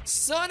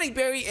 Sonic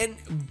Berry and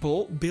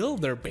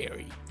Builder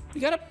Berry.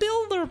 We got a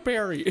Builder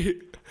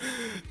Berry.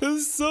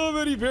 There's so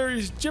many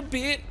berries. Jump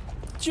in.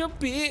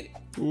 Jump in.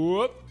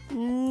 Whoop.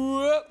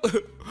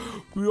 Whoop.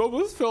 We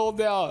almost fell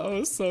down. That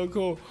was so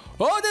cool.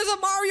 Oh, there's a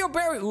Mario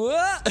Berry.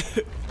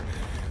 What?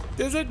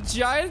 There's a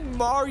giant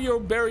Mario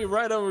Berry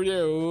right over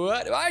there.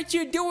 What are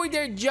you doing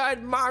there,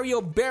 giant Mario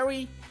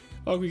Berry?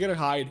 Oh, we gotta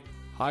hide.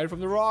 Hide from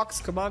the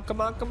rocks. Come on,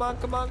 come on, come on,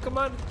 come on, come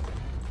on.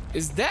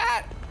 Is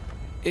that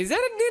a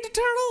Ninja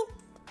Turtle?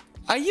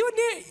 Are you a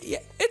Ninja? Yeah,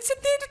 it's a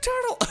Ninja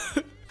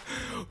Turtle.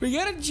 We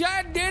got a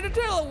giant Ninja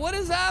Turtle. What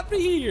is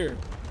happening here?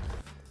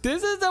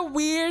 This is the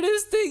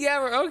weirdest thing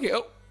ever. Okay.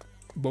 Oh.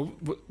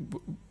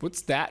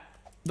 What's that?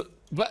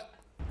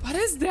 What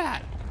is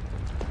that?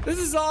 This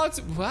is all.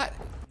 What?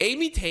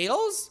 Amy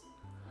Tails?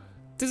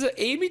 There's an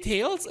Amy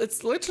Tails?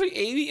 It's literally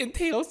Amy and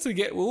Tails to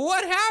get.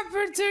 What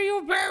happened to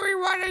you, Berry?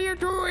 What are you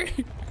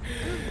doing?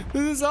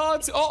 This is all.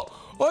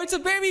 Oh, it's a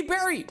baby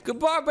Berry.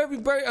 Goodbye, baby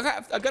Berry.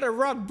 I gotta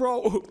run,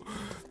 bro.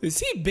 Is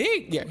he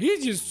big? Yeah,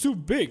 he's just too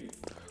big.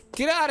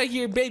 Get out of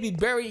here, baby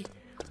Berry.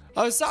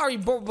 I'm sorry,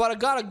 but I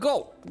gotta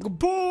go.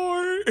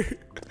 Goodbye.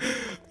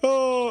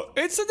 Oh,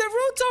 it's a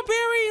Naruto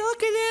Berry.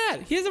 Look at that.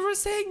 He has a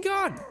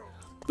Rasengan.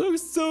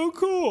 Looks so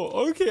cool.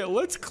 Okay,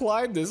 let's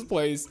climb this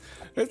place.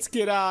 Let's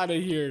get out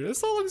of here.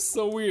 This all looks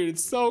so weird.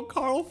 It's so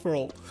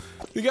colorful.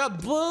 We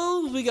got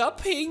blue. We got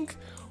pink.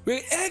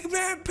 We got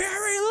Eggman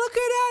Berry. Look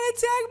at that.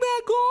 It's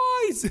Eggman,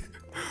 guys.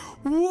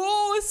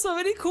 Whoa, it's so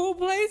many cool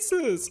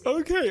places.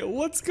 Okay,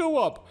 let's go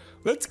up.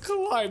 Let's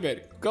climb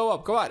it. Go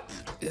up. Come on.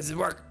 Does it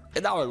work?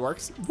 Now it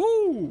works.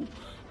 Woo!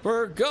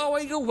 We're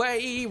going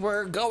away.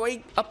 We're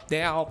going up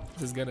now.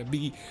 This is gonna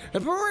be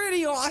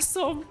pretty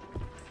awesome.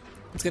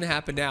 What's gonna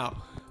happen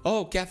now?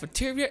 Oh,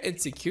 cafeteria and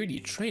security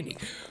training.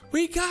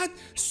 We got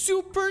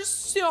Super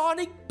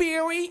Sonic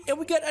Berry and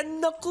we got a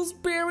Knuckles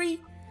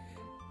Berry.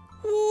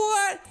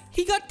 What?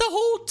 He got the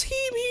whole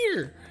team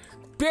here.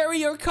 Berry,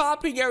 you're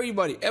copying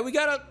everybody. And we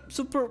got a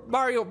Super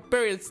Mario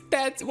Berry that's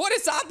dancing. What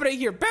is happening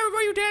here? Berry, why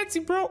are you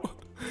dancing, bro?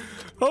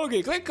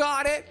 Okay, click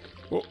on it.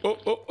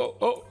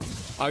 Oh.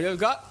 I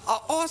just got an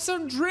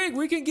awesome drink.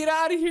 We can get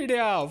out of here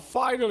now.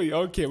 Finally.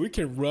 Okay, we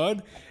can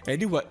run and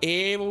do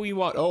whatever we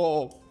want.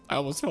 Oh, I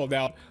almost fell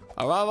down.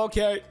 I'm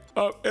okay.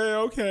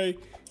 Okay.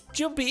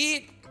 Jump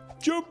in.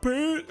 Jump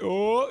in.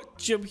 Oh,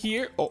 jump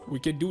here. Oh, we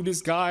can do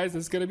this, guys.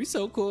 It's going to be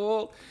so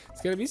cool.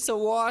 It's going to be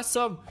so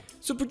awesome.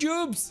 Super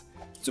jumps.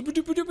 Super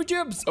duper duper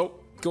jumps. Oh,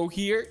 go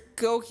here,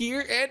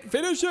 and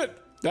finish it.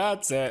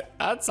 That's it.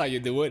 That's how you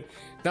do it.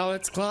 Now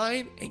let's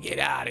climb and get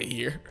out of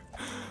here.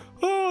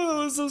 Oh,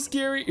 that was so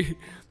scary.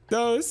 That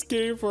was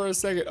scary for a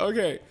second.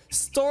 Okay,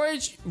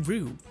 storage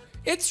room.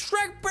 It's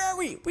Shrek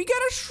Berry. We got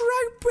a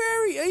Shrek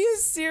Berry. Are you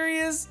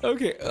serious?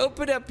 Okay,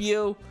 open up,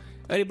 you.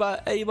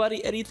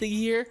 Anybody, anything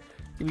here?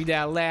 Give me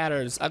that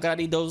ladders. I gotta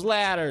need those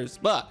ladders.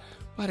 But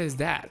what is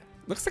that?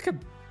 Looks like a.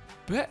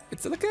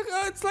 It's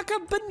like a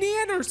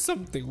banana or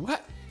something.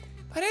 What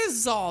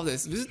is all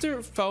this?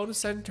 Visitor phone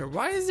center.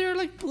 Why is there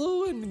like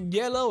blue and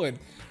yellow and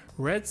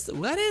red?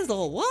 What is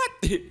all what?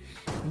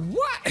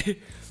 What?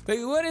 Like,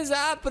 what is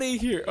happening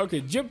here? Okay,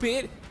 jump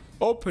in,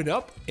 open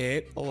up,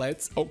 and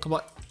let's. Oh, come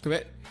on,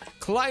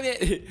 climb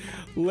it.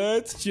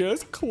 Let's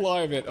just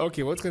climb it.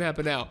 Okay, what's gonna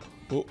happen now?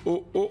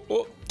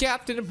 Oh,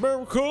 Captain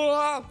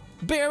America,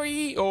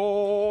 Berry.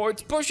 Oh,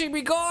 it's pushing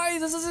me,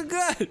 guys. This isn't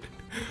good.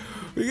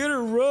 We gotta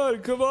run.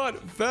 Come on,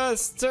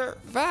 faster.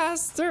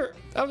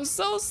 I'm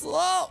so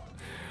slow.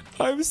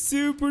 I'm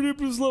super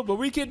duper slow, but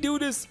we can do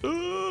this.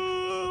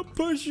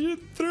 Push it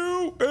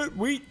through, and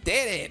we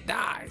did it.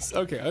 Nice.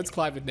 Okay, let's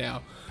climb it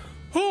now.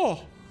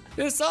 Oh,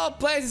 this whole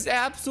place is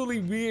absolutely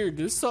weird.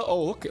 There's so.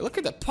 Oh, look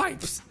at the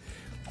pipes.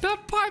 The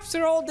pipes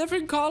are all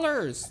different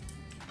colors.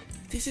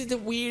 This is the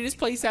weirdest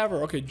place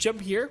ever. Okay,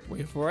 jump here.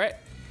 Wait for it.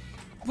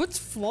 What's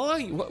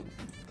flying? What?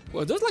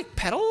 Are those like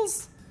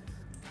petals?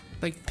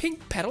 Like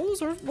pink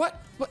petals or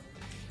what? What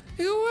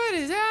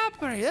is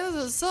happening? This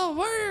is so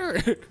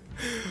weird.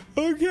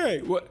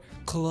 Okay, what?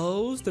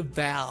 Close the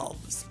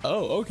valves.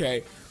 Oh,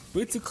 okay.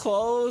 We need to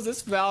close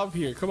this valve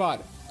here. Come on,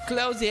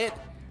 close it.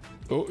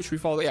 Oh, should we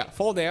fall? Yeah,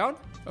 fall down.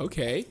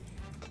 Okay.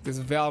 There's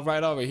a valve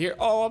right over here.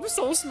 Oh, I'm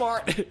so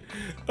smart.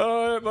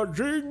 I'm a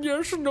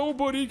genius.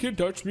 Nobody can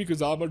touch me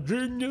because I'm a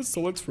genius.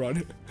 So let's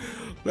run.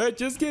 Let's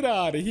just get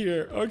out of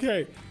here.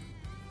 Okay.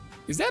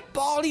 Is that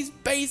Baldi's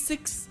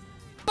basics?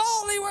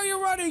 Baldi, where are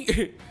you running?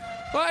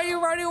 Why are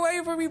you running away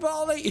from me,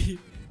 Baldi?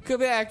 Come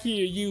back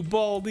here, you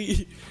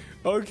Baldi.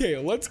 Okay,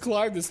 let's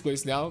climb this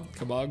place now.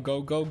 Come on,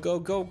 go, go, go,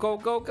 go, go,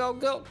 go, go,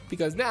 go.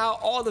 Because now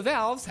all the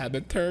valves have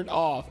been turned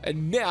off.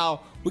 And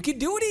now we can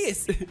do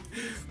this.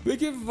 We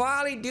can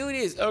finally do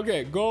this.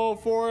 Okay, go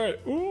for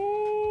it.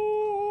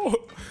 Ooh.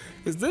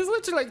 Is this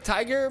literally like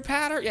tiger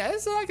pattern? Yeah,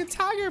 this is like a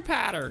tiger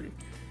pattern.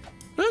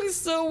 Looks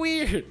so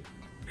weird.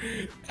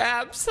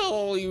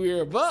 Absolutely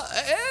weird. But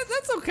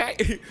that's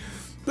okay.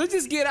 Let's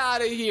just get out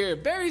of here.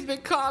 Barry's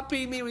been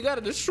copying me. We gotta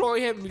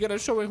destroy him. We gotta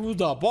show him who's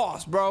the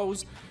boss,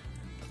 bros.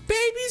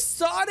 Baby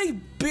Sonic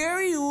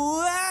Barry,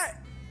 what?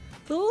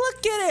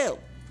 Look at him.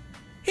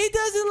 He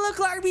doesn't look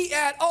like me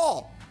at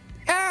all.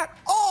 At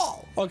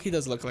all. Oh, he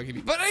doesn't look like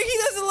me. But he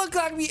doesn't look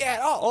like me at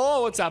all.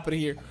 Oh, what's happening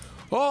here?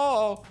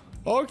 Oh,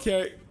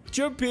 okay.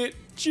 Jump it.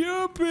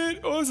 Jump it.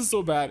 Oh, this is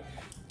so bad.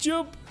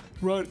 Jump,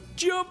 run,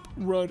 jump,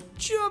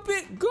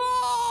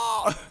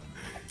 go.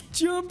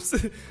 Jumps.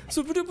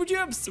 Super duper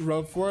jumps.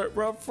 Run for it.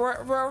 Run for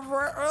it. Run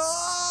for it.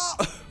 Oh,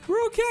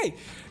 we're okay.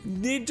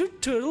 Ninja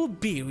Turtle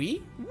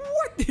Berry?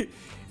 What? And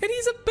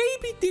he's a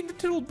baby Ninja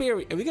Turtle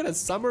Berry. And we got a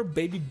summer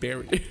baby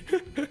berry.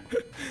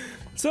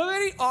 So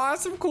many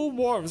awesome cool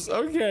morphs.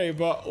 Okay,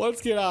 but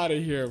let's get out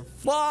of here.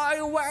 Fly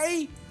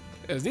away.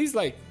 Is these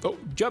like, oh,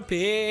 jump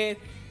in.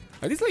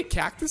 Are these like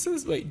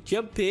cactuses? Wait,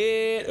 jump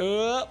in.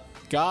 Up.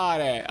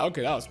 Got it.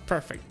 Okay, that was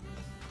perfect.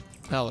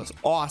 That was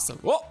awesome.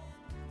 Whoa.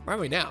 Where are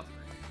we now?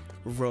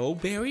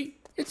 Rowberry?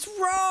 It's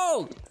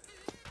Row.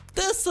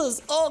 This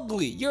is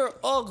ugly. You're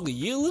ugly.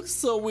 You look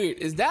so weird.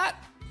 Is that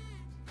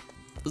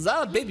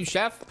a baby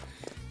chef?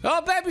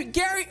 Oh, baby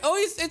Gary. Oh,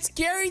 it's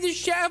Gary the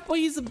chef, but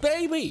he's a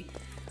baby.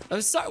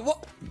 I'm sorry.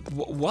 What?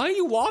 Why are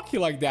you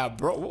walking like that,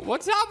 bro?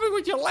 What's happening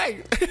with your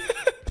leg?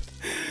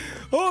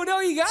 Oh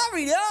no, you got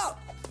me. No,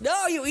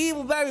 no, you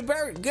evil baby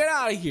Barry. Get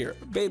out of here,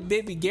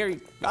 baby Gary.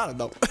 I don't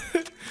know.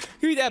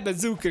 Give me that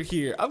bazooka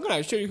here. I'm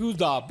gonna show you who's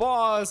the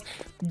boss.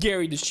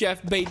 Gary the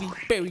chef, baby.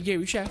 Barry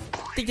Gary chef.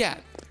 Take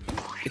that.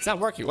 It's not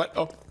working. What?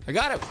 Oh, I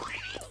got him.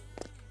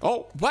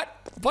 Oh,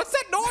 what? What's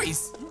that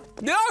noise?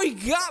 No, he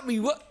got me.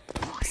 What?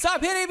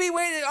 Stop hitting me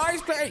with an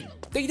ice cream.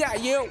 Take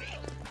that, you.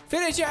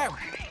 Finish him.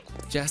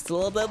 Just a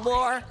little bit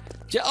more.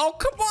 Oh,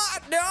 come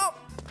on. No.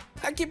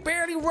 I can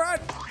barely run.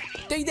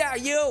 Take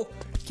that, you.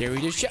 Carry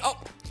the shit. Oh.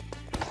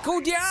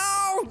 Go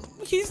down.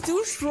 He's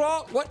too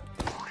strong. What?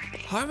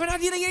 How am I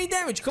not dealing any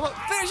damage? Come on.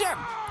 Finish him.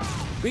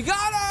 We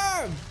got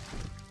him.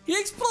 He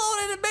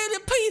exploded and made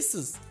in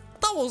pieces.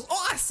 That was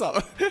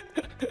awesome.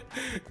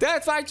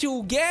 That's what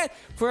you get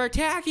for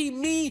attacking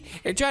me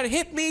and trying to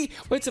hit me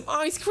with some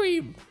ice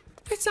cream.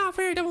 It's not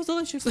fair. That was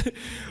delicious.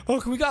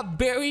 Okay, we got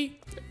Barry.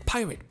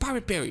 Pirate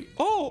Barry.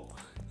 Oh,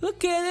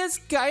 look at this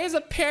guy. He has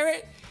a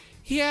parrot.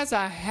 He has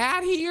a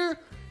hat here.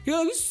 He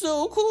looks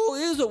so cool.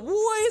 He has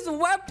a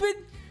weapon.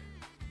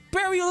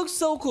 Barry looks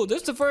so cool.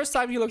 This is the first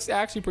time he looks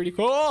actually pretty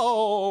cool.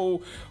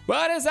 Oh,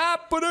 what is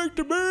happening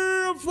to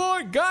me? I'm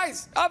flying.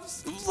 Guys, I'm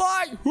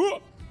flying.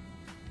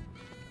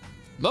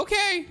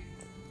 Okay.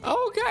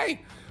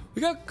 Okay.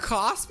 We got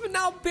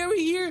Cosmonaut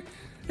Barry here.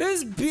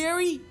 There's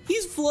Barry.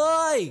 He's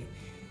flying.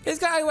 This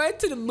guy went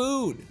to the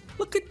moon.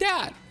 Look at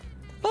that.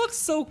 That looks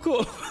so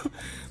cool.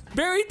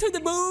 Barry to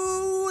the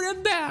moon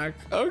and back.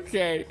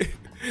 Okay.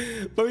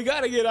 But we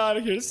gotta get out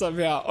of here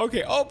somehow.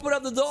 Okay, open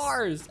up the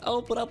doors.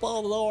 Open up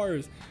all the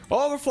doors.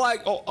 Oh, we're flying.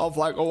 Oh, I'm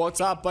flying. Oh, what's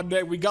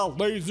happening? We got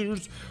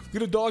lasers. We're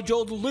gonna dodge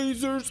all the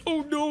lasers.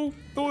 Oh, no.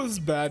 Oh, this is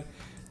bad.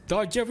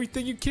 Dodge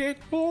everything you can.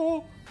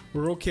 Oh,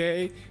 we're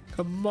okay.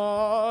 Come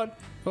on.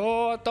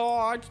 Oh,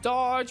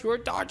 dodge. We're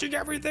dodging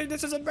everything.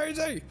 This is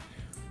amazing.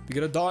 We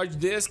gotta dodge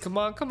this. Come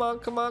on.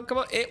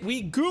 And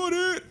we got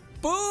it.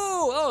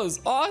 Boo. That was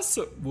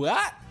awesome.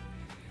 What?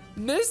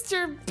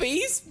 Mr.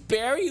 Beast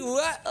Barry?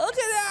 What? Look at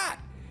that.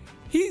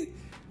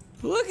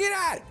 Look at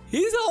that.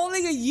 He's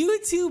holding a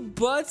YouTube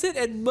button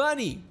and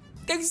money.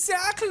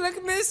 Exactly like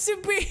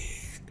Mr.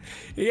 Beast.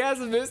 He has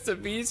a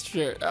Mr. Beast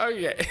shirt.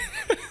 Okay.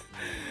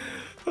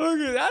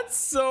 Okay, that's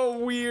so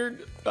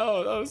weird.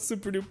 Oh, that was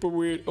super duper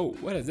weird. Oh,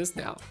 what is this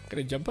now? Can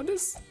I jump on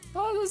this?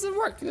 Oh, it doesn't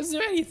work. It doesn't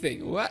do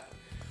anything. What?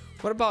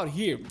 What about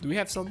here? Do we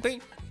have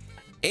something?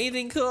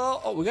 Anything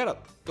cool? Oh, we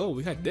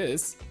got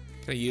this.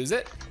 Can I use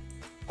it?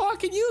 Oh, I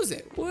can use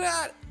it.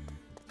 What?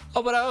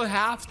 Oh, but I don't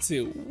have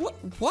to. What?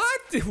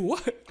 What?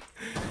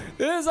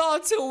 This is all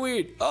too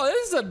weird. Oh,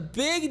 this is a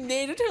big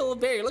Ninja Turtle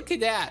Berry. Look at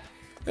that.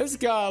 This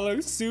guy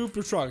looks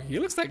super strong. He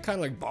looks like kind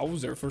of like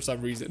Bowser for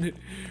some reason.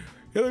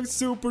 He looks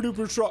super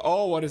duper strong.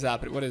 Oh, what is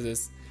happening? What is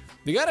this?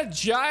 We got a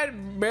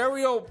giant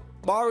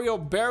Mario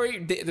Berry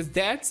that's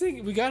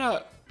dancing. We got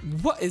a,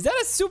 what? Is that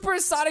a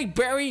supersonic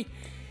berry?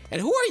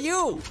 And who are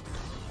you?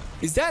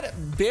 Is that a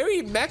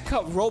Berry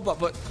Mecha robot?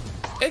 But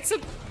it's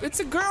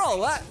a girl.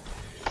 What?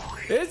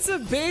 It's a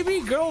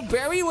baby girl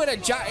Berry with a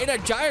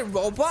giant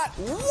robot.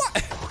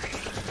 What?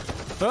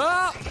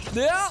 No.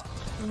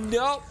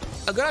 No.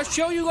 I gotta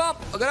show you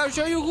up. I gotta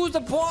show you who's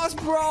the boss,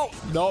 bro.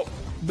 No.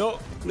 No.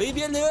 Leave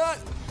me alone.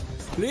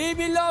 Leave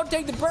me alone.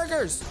 Take the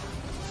burgers.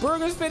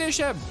 Burgers, finish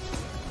him.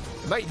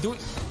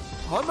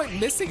 How am I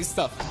missing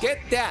stuff? Get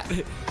that.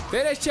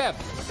 Finish him.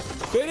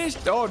 Finish.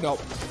 Oh, no.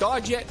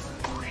 Dodge it.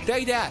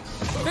 Take that.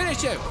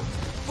 Finish him.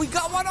 We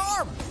got one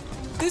arm.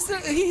 He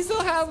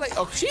still has like,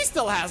 oh, she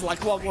still has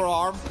like one more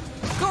arm.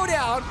 Go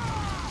down.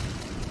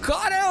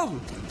 Got him.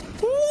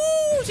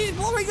 Woo, she's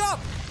blowing up.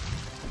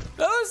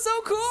 That was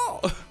so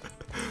cool.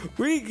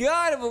 We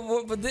got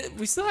him, but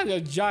we still have a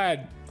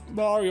giant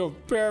Mario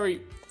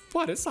Perry.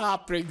 What is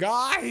happening,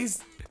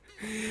 guys?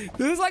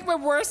 This is like my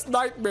worst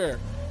nightmare.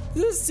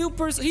 This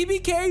is he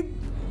became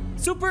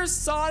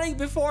supersonic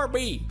before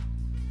me.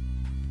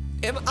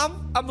 And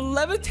I'm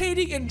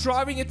levitating and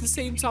driving at the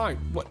same time.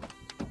 What?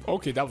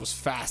 Okay, that was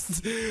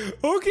fast.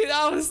 Okay,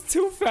 that was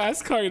too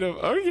fast, kind of.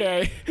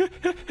 Okay.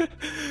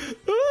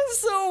 It was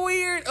so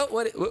weird. Oh,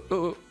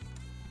 what?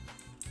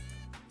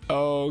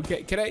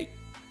 Okay, can I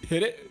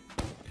hit it?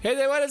 Hit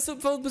it with a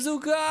super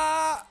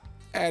bazooka!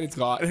 And it's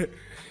gone.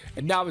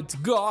 And now it's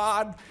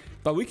gone.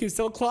 But we can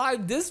still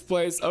climb this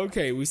place.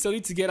 Okay, we still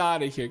need to get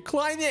out of here.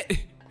 Climb it!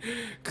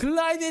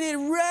 Climb it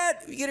and run!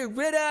 We gotta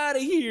run out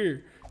of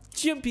here.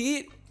 Jump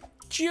it!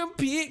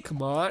 Jump it!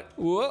 Come on.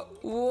 Whoa,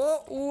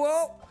 whoa,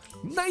 whoa.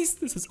 Nice,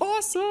 this is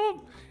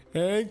awesome.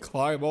 And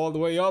climb all the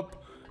way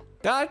up.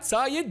 That's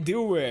how you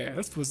do it.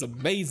 This was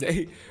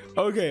amazing.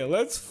 Okay,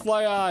 let's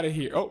fly out of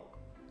here. Oh,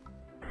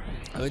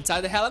 I'm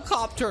inside the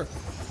helicopter.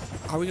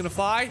 Are we gonna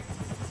fly?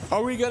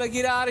 Are we gonna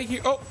get out of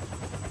here? Oh,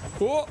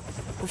 oh,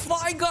 we're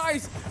flying,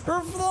 guys.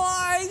 We're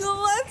flying.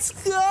 Let's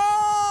go.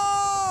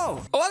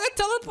 Oh, I got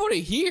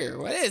teleported here.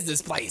 What is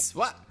this place?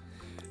 What?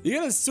 You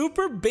got a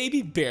super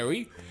baby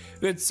berry.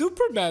 We got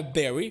Superman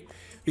berry.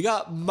 We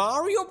got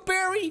Mario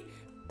berry.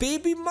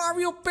 Baby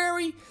Mario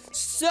berry,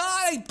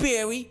 Sonic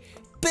berry,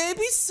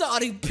 baby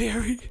Sonic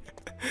berry,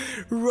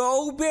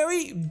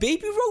 Rowberry,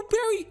 baby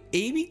Rowberry,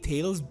 Amy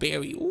Tails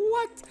berry.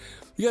 What?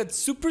 We got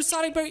Super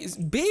Sonic berry,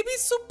 baby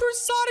Super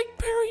Sonic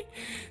berry,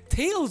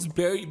 Tails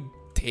berry,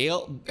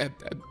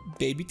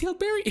 baby Tail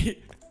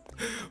berry.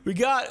 We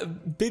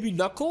got baby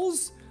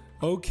Knuckles.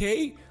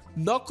 Okay,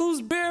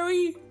 Knuckles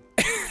berry,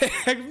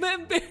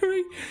 Eggman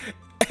berry,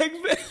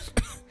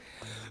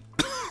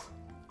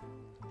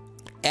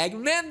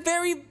 Eggman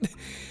berry,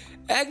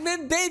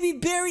 Eggman baby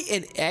berry,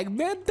 and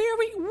Eggman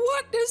berry.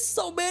 What? There's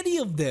so many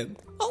of them.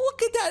 Oh,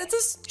 look at that! It's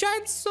a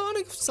giant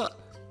Sonic. It's Sonic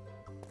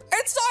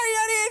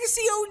NXT.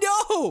 Oh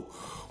no!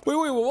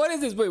 Wait, what is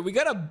this? Wait, we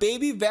got a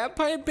baby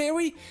vampire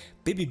berry,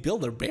 baby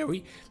builder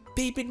berry,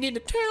 baby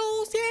Ninja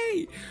Turtles.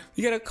 Yay!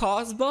 We got a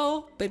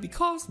Cosmo, baby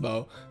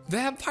Cosmo,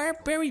 vampire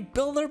berry,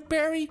 builder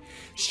berry,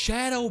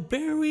 shadow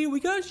berry. We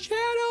got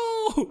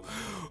Shadow.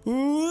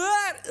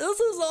 What? This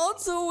is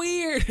also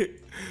weird.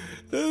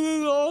 This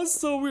is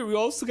also weird. We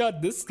also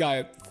got this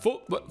guy,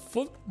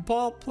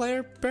 football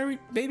player berry,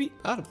 maybe.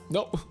 I don't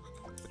know.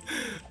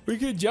 We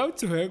can jump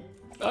to him.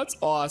 That's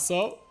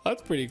awesome.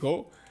 That's pretty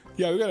cool.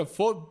 Yeah, we got a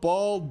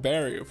footballer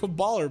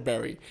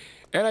berry,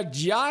 and a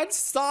giant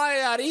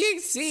Sonic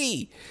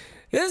NXT.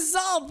 This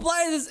whole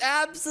place is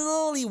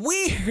absolutely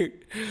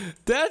weird.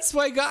 That's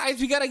why, guys,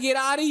 we gotta get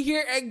out of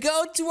here and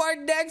go to our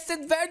next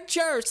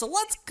adventure. So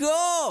let's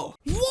go.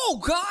 Whoa,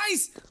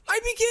 guys, I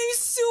became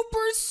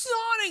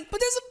supersonic, but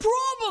there's a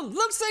problem.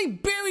 Looks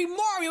like Barry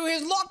Mario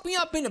has locked me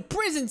up in a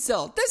prison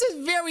cell. This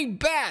is very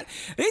bad.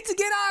 I need to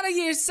get out of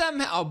here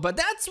somehow, but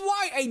that's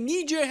why I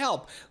need your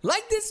help.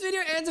 Like this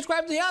video and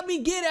subscribe to help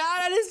me get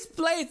out of this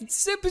place. It's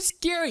super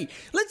scary.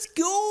 Let's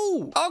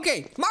go.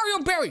 Okay,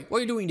 Mario Barry, what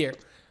are you doing there?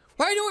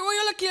 Why are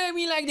you looking at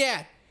me like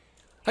that?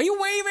 Are you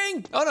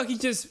waving? Oh no, he's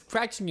just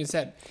scratching his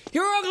head.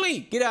 You're ugly!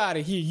 Get out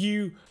of here,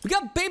 you. We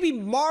got baby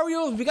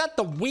Marios. We got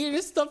the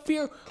weirdest stuff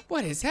here.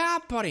 What is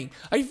happening?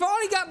 I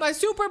finally got my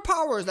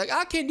superpowers. Like,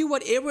 I can do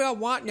whatever I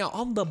want now.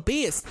 I'm the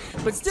best.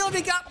 But still,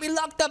 they got me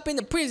locked up in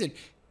the prison.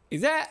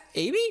 Is that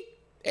Amy?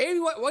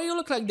 Amy, why do you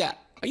look like that?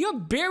 Are you a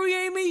berry,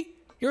 Amy?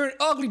 You're an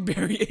ugly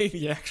berry,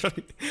 Amy,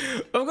 actually.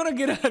 I'm gonna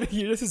get out of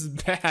here. This is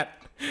bad.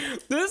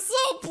 This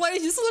whole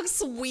place just looks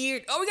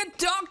weird. Oh, we got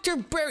Dr.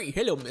 Berry.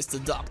 Hello,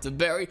 Mr. Dr.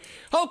 Berry.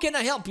 How can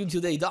I help you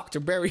today, Dr.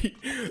 Berry?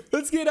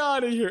 Let's get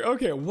out of here.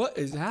 Okay, what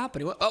is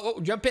happening? What?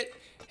 Oh, jump it.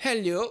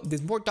 Hello.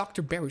 There's more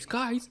Dr. Berries,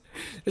 guys.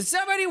 There's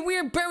so many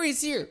weird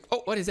berries here.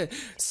 Oh, what is that?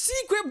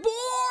 Secret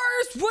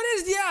bars. What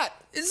is that?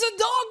 It's a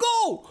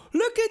doggo.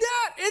 Look at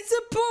that. It's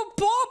a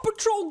Paw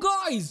Patrol,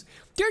 guys.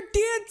 They're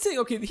dancing.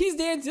 Okay, he's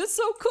dancing. That's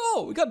so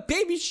cool. We got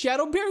baby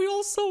Shadowberry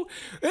also.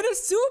 And a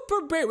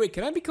super berry. Wait,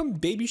 can I become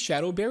baby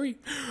Shadowberry?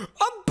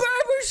 I'm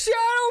baby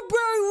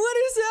Shadowberry. What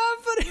is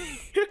happening?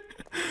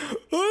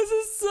 Oh, this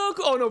is so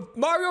cool. Oh, no.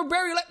 Mario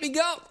Berry, let me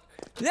go.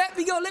 Let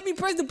me go. Let me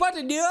press the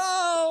button.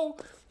 No.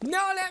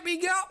 No, let me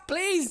go.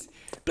 Please.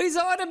 Please,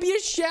 I want to be a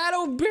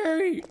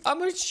Shadowberry.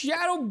 I'm a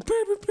Shadow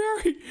Baby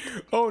Berry.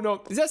 Oh,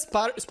 no. Is that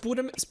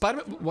Spider-Man?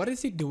 What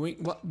is he doing?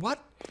 What?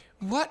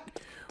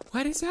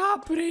 What is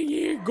happening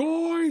here,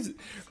 guys?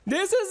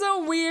 This is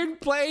a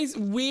weird place.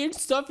 Weird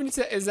stuff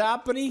is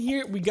happening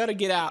here. We gotta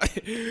get out.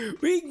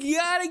 We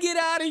gotta get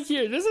out of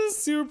here. This is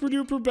super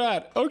duper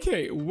bad.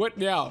 Okay, what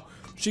now?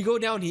 Should we go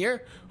down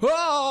here?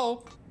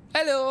 Whoa!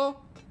 Hello?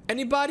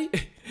 Anybody?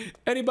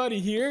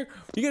 Anybody here?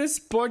 You got a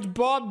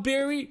SpongeBob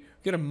berry?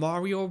 You got a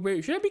Mario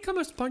berry? Should I become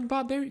a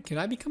SpongeBob berry? Can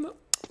I become a...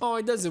 Oh,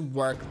 it doesn't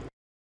work.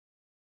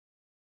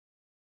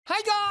 Hi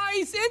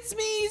guys, it's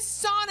me,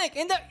 Sonic,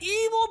 and the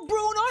evil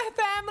Bruno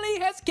family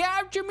has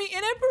captured me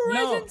in a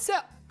prison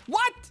cell.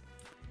 What?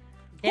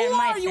 Who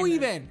are you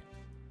even?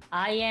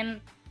 I am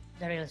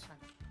the real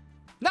Sonic.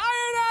 No,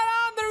 you're not.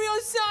 I'm the real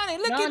Sonic.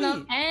 Look at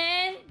me.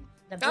 And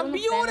the Bruno I'm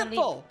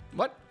beautiful. Family.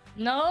 What?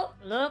 No,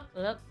 look.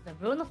 The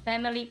Bruno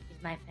family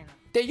is my family.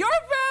 They're your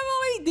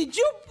family? Did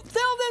you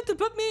tell them to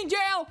put me in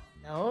jail?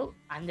 No,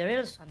 I'm the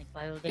real Sonic.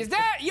 Is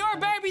that your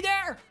baby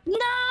there?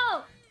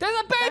 No! There's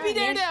a baby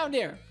there down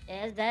there.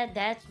 Yes,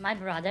 that's my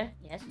brother.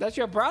 Yes. That's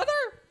your brother?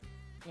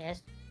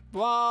 Yes.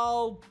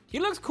 Well, he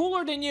looks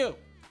cooler than you.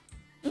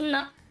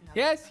 No.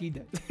 Yes, he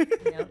does.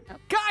 No.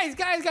 Guys,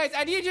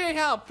 I need your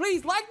help.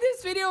 Please like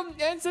this video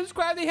and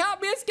subscribe to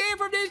help me escape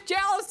from this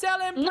jail cell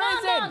in prison.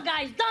 No,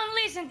 guys, don't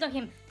listen to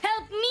him.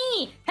 Help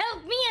me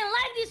and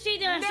like this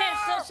video and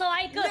share so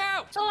I could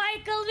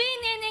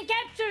win and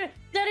capture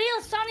the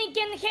real Sonic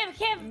and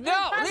have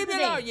No, leave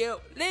me alone, you.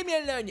 Leave me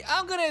alone.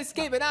 I'm gonna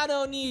escape and I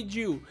don't need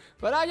you.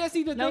 But I just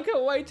need to think of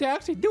a way to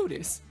actually do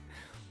this.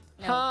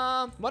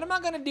 No. What am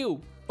I gonna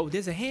do? Oh,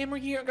 there's a hammer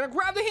here. I'm gonna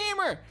grab the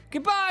hammer.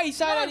 Goodbye,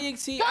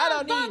 Side-EXE. I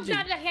don't need you.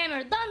 Don't grab the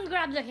hammer. Don't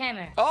grab the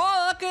hammer.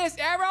 Oh, look at this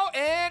arrow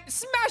and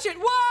smash it.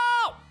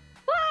 Whoa!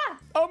 What?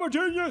 I'm a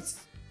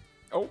genius.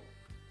 Oh,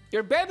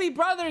 your baby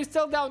brother is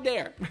still down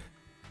there.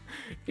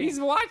 He's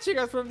watching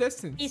us from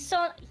distance.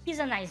 He's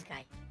a nice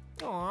guy.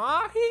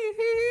 Aw,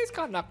 he's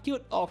kind of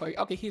cute.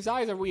 Okay, his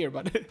eyes are weird,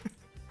 but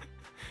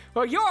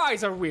well, your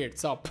eyes are weird,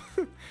 so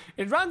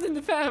it runs in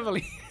the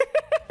family.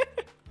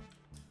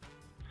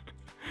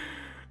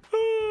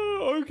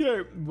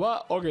 Okay,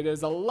 well, okay,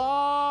 there's a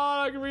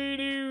lot of green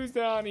news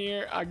down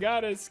here. I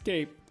gotta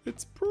escape.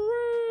 It's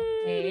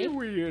pretty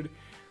weird.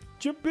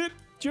 Jump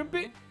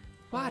it.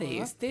 What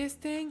is this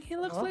thing? He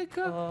looks like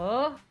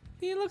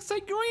he looks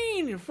like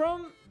Green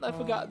from, I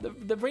forgot,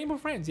 the Rainbow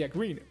Friends. Yeah,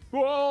 Green.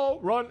 Whoa,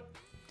 run.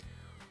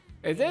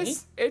 Is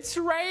this? It's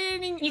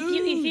raining.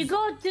 If you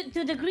go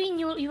to the green,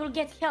 you will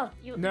get help.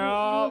 You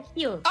will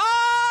heal.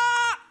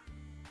 Ah!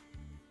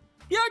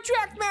 You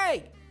tracked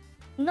me.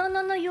 No,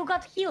 you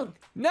got healed.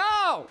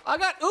 No, I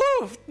got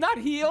not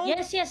healed.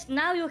 Yes,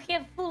 now you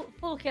have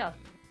full health.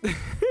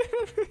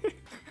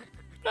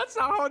 That's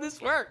not how this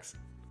works.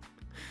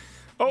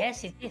 Oh,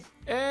 yes, it is.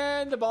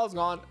 And the ball's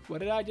gone. What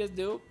did I just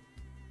do?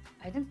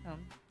 I don't know.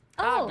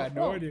 I got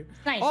no idea.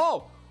 Nice.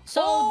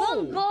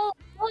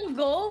 Don't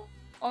go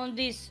on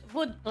these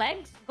wood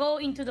planks. Go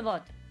into the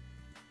water.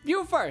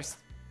 You first.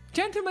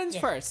 Gentlemen's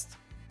first.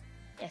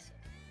 Yes.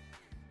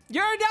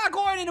 You're not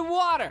going in the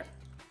water.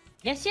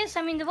 Yes,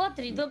 I'm in the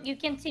water. You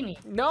can't see me.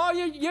 No,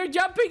 you're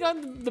jumping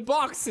on the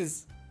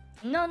boxes.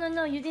 No,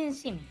 you didn't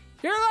see me.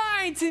 You're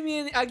lying to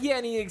me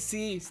again,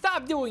 EXE.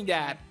 Stop doing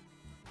that.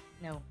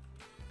 No.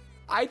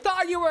 I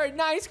thought you were a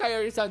nice guy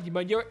or something,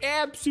 but you're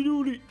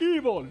absolutely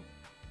evil.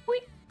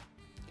 Wait.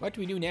 What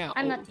do we do now?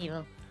 I'm not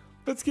evil.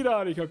 Let's get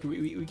out of here. Okay,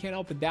 we can't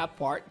open that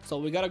part, so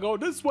we gotta go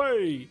this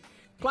way.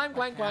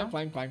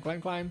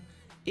 Climb.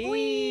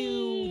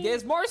 Ew.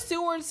 There's more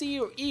sewers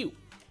here. Ew.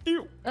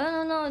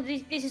 No,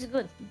 this is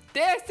good.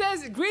 This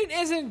says green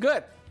isn't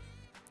good.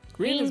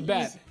 Green is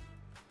bad.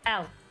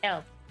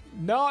 Help.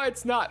 No,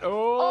 it's not.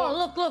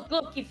 Oh,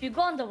 look. If you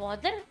go on the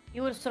water,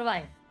 you will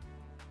survive.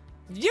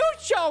 You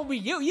show me.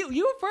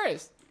 You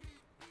first.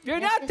 You're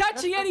not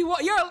touching any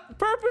water. You're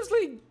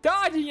purposely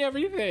dodging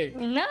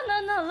everything. No.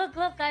 Look.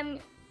 I'm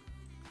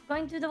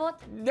going to the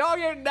water. No,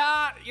 you're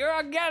not. You're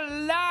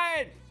again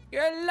lying.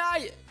 You're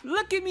lying.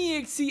 Look at me,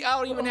 EXE. I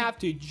don't even have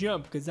to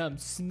jump because I'm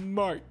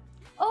smart.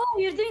 Oh,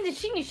 you're doing the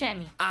shimmy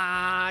shammy.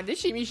 The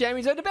shimmy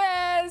shammies are the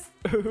best.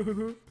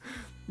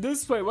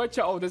 This way, watch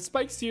out. Oh, the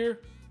spikes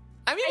here.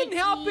 I'm even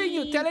helping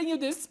you, telling you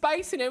there's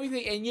spikes and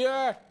everything, and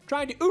you're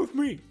trying to oof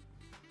me.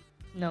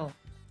 No.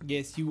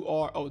 Yes, you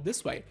are. Oh,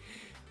 this way.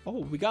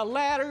 Oh, we got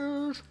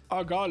ladders.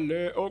 I got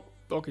ladders. Oh,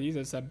 okay, these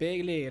are some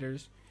big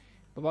ladders.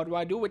 But what do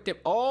I do with them?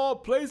 Oh,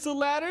 place the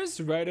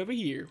ladders right over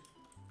here.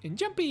 And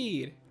jump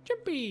it.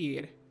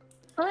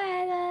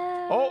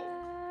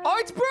 Oh,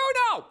 it's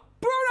Bruno.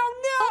 Bruno,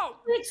 no!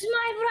 It's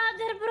my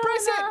brother, Bruno.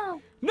 Press it.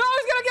 No,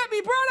 he's gonna get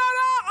me. Bruno,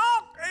 no!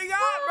 Oh, he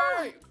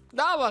got me.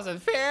 That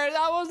wasn't fair.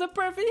 That was a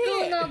perfect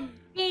hit. Bruno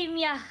gave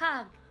me a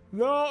hug.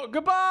 No,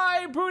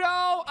 goodbye, Bruno.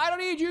 I don't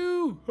need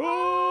you.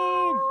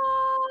 Oh.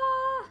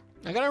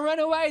 I gotta run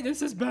away.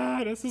 This is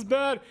bad. He's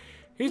actually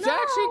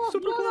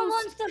super Bruno close.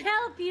 wants to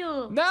help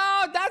you.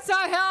 No, that's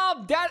not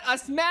help. That a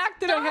smack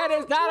to the head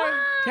is not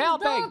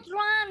helping. Don't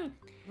run.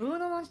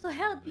 Bruno wants to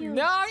help you.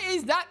 No,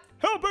 he's not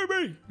helping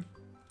me.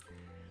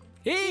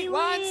 He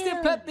wants to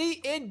put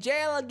me in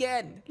jail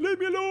again. Leave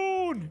me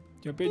alone.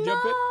 Jump in.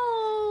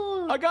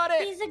 I got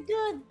it. He's a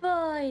good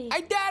boy.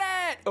 I did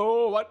it.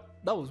 Oh, what?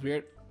 That was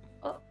weird.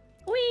 Oh,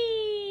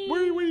 wee.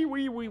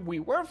 Wee.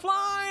 We're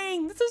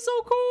flying. This is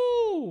so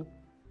cool.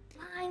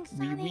 Flying,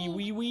 Sunny.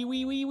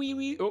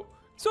 Wee. Oh,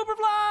 super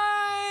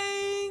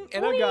flying.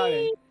 And I got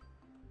it.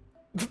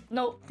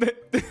 No.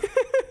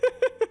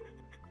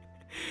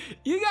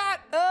 You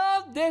got,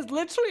 there's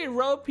literally a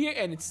rope here,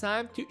 and it's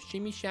time to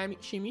shimmy, shammy.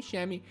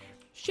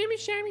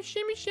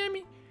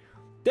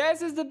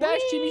 This is the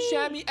best shimmy,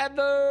 shammy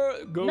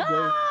ever. Go.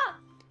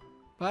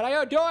 What are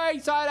you doing,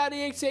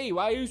 Side.exe?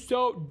 Why are you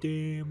so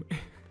damn?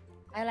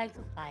 I like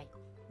to fly.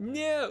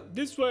 No,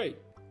 this way.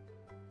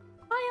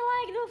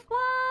 I like to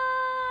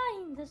fly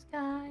in the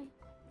sky.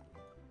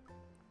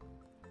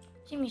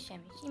 Shimmy,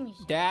 shammy.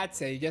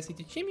 That's it. You just need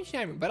to shimmy,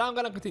 shammy. But I'm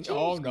gonna continue. Shimmy,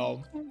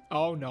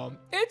 Oh no.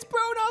 It's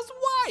Bruno's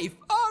wife.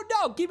 Oh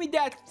no. Give me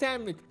that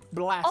sandwich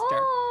blaster.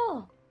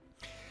 Oh.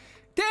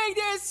 Take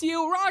this,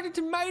 you rotten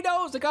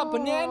tomatoes. I got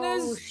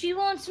bananas. She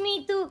wants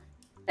me to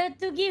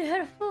give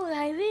her food.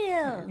 I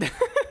will.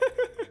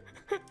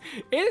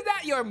 Is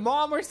that your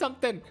mom or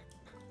something?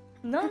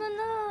 No.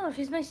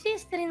 She's my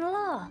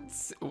sister-in-law.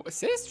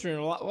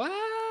 Sister-in-law? What?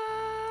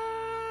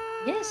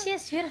 Yes,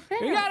 we're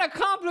family. You got a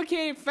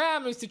complicated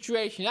family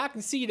situation. I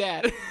can see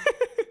that.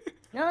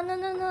 No.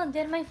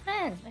 They're my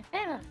friends, my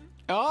family.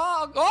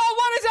 Oh,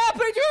 what is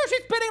happening to her?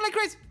 She's spinning like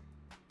crazy.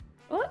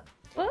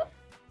 What?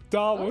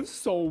 That was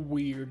so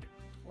weird.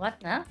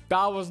 What now?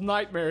 That was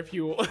nightmare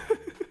fuel.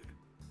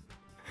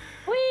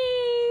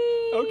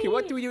 Whee! Okay,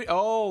 what do we do?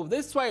 Oh,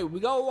 this way. We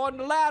go on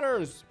the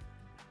ladders.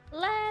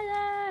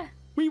 Ladder.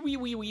 We.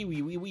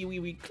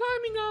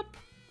 Climbing up.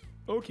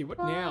 Okay, what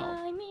now?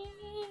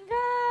 Climbing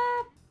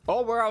up.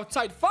 Oh, we're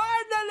outside.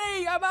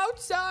 Finally, I'm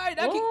outside.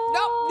 Okay.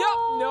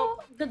 Oh. No.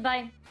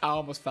 Goodbye. I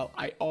almost fell.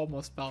 That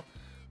was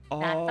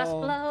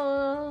Oh,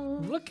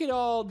 close. look at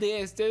all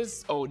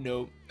this. Oh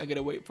no, I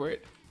gotta wait for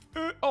it.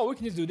 Oh, we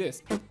can just do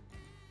this.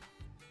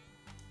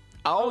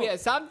 Oh yeah,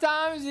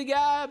 sometimes you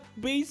gotta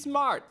be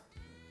smart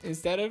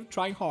instead of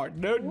trying hard.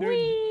 No.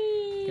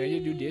 Whee! Can you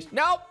do this?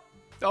 Nope.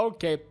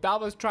 Okay, that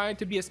was trying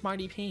to be a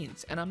smarty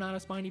pants, and I'm not a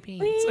smarty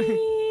pants.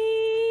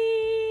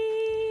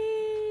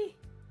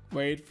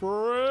 Wait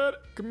for it.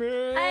 Come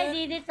here. I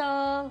did it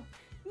all.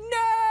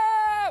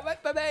 No!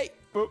 Wait.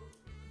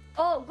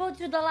 Oh, go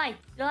to the light.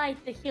 The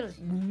light, the hills.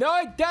 No,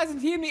 it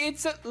doesn't hear me.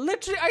 It's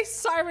literally a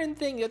siren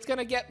thing that's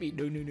gonna get me.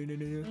 No.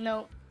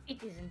 No,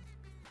 it isn't.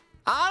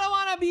 I don't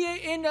want to be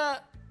in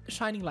a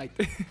shining light.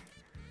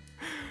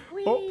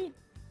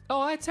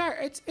 Oh, it's her.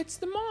 It's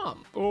the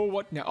mom. Oh,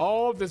 what now?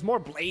 Oh, there's more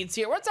blades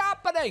here. What's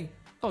happening?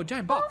 Oh,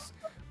 giant box.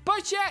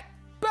 Push it.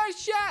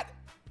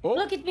 Oh,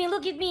 Look at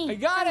me. I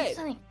got it.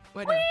 Sonic.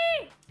 Wait for me.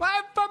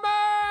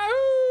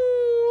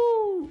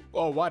 Ooh.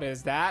 Oh, what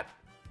is that?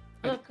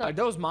 Look. Are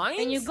those mines?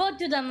 When you go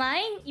to the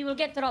mine, you will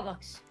get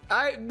Robux.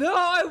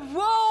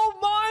 Whoa,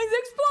 mines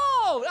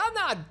explode. I'm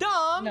not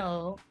dumb.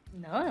 No.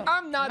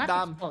 I'm not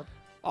dumb. Explode.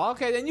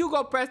 Okay, then you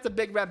go press the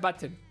big red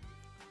button.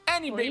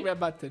 Any big red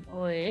button.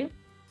 Wait.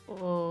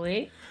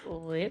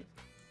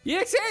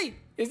 EXE,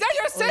 is that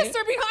your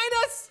sister behind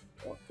us?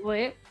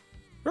 Wait.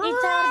 Run!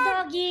 It's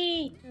our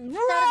doggy.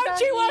 Run!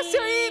 She wants to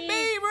eat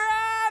me! Run!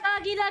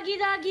 Doggy.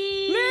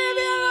 Leave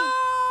me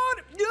alone!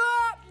 No!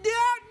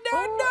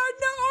 I'm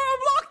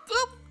locked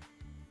up!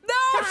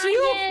 No! She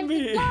hoofed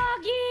me!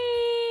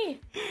 Doggy!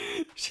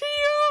 She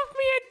hoofed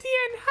me at the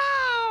end.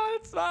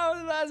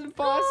 How? That's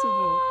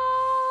impossible.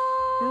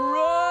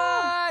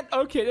 Run!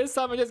 Okay, this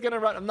time I'm just gonna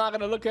run. I'm not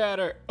gonna look at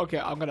her. Okay,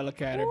 I'm gonna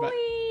look at her, but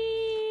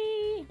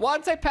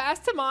once I pass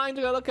the mine,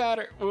 I'm gonna look at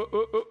her.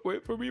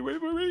 Wait for me.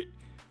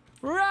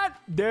 Run!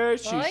 There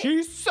she is.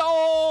 She's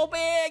so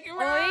big.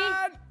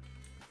 Run!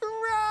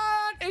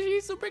 And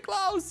she's super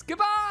close.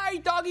 Goodbye,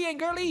 doggy and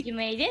girly. You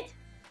made it?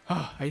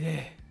 Oh, I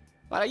did.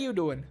 What are you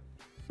doing?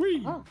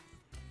 Whee. Oh.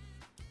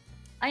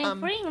 I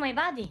am freeing my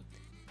body.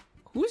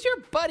 Who's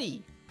your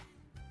buddy?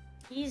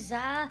 He's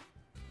a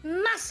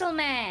muscle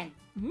man.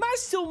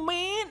 Muscle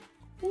man?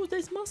 Who's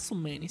this muscle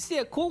man? Is he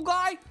a cool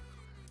guy?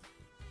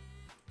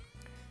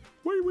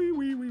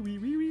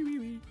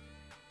 Wee.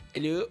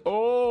 Hello?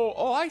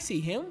 Oh, I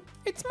see him.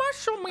 It's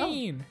Muscle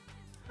Man.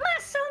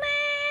 Muscle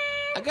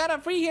man! I gotta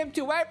free him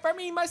too. Wait for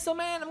me, Muscle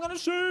Man. I'm gonna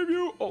save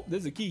you. Oh,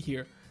 there's a key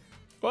here.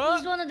 What?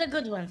 He's one of the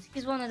good ones.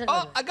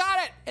 Oh, I got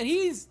it. And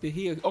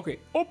okay,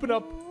 open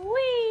up.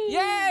 Whee!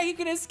 Yeah, he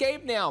can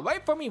escape now.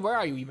 Wait for me. Where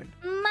are you even?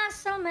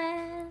 Muscle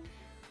man.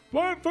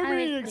 Wait for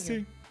me,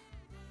 EXE.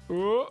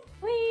 Oh.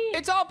 Whee!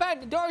 It's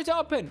open. The door is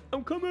open.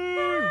 I'm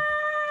coming.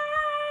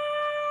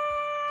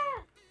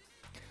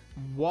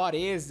 What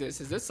is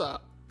this?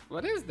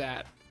 What is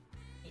that?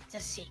 It's a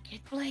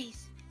secret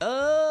place.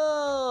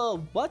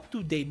 Oh, what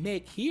do they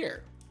make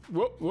here?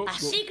 A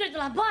secret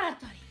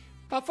laboratory.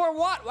 But for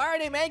what? What are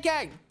they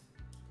making?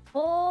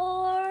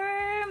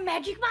 For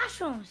magic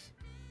mushrooms.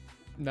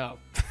 No.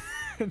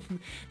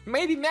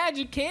 Maybe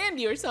magic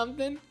candy or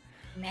something.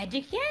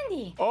 Magic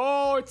candy.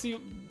 Oh, it's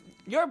you.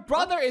 Your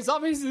brother is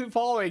obviously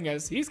following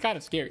us. He's kind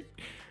of scary.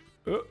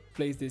 Oh,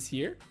 place this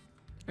here.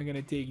 I'm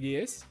gonna take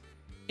this.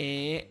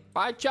 And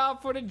watch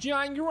out for the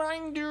giant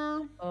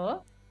grinder.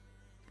 Oh.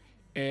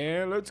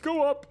 And let's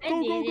go up. Go,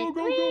 go, go,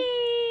 go, go.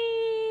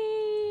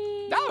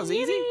 That was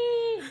easy.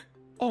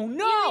 Oh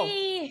no!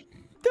 Yippee.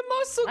 The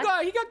muscle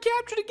guy, he got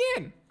captured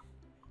again.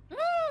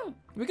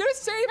 We gotta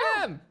save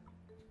him.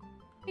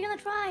 We're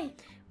gonna try.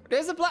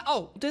 There's a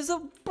there's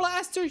a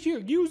blaster here.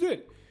 Use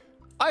it.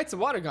 Oh, it's a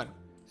water gun.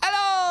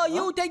 Hello,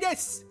 you take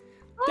this.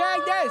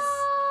 Take this.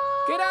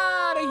 Get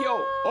out of here.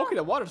 Oh, okay,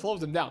 the water slows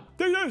them down.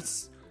 Take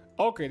this.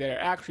 Okay, they're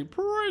actually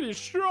pretty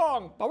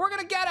strong, but we're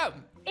gonna get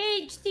them.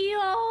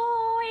 H2O,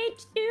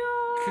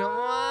 H2O. Come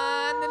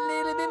on, a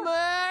little bit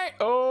more.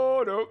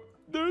 Oh no,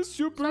 they're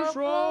super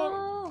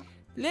strong.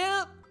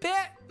 Little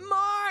bit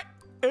more,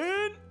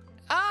 and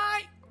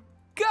I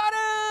got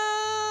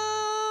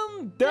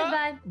him.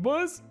 That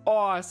was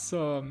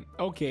awesome.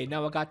 Okay,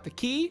 now I got the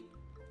key.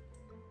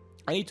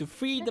 I need to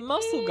free the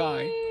muscle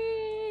guy.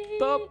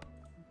 But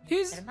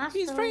he's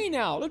free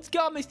now. Let's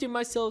go, Mr.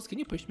 Muscles. Can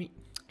you push me?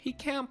 He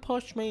can't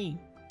push me.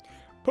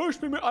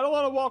 Push me. I don't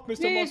want to walk,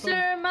 Mr. Muscle.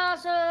 Mr.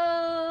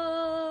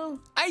 Muscle.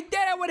 I did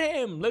it with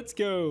him. Let's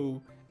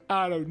go.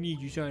 I don't need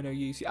you, son.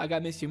 I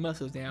got Mr.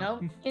 Muscles now.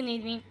 No, you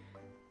need me.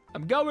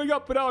 I'm going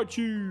up without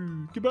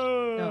you. Goodbye.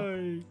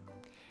 No.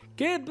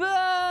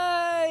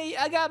 Goodbye.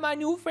 I got my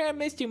new friend,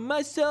 Mr.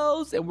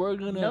 Muscles, and we're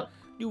gonna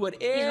do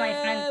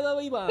whatever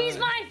we want. He's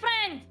my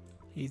friend.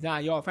 He's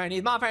not your friend.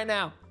 He's my friend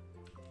now.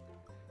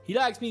 He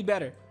likes me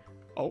better.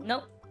 Oh.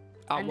 Nope.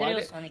 I want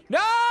it. Sonic. No!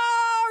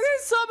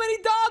 There's so many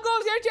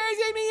doggos. They're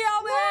chasing me.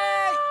 Help me!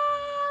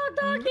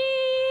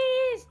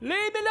 Doggies!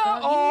 Leave me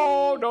alone.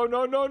 Oh, no,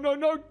 no, no, no,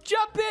 no.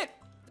 Jump it.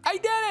 I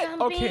did it.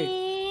 Jumping.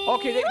 Okay.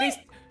 Okay,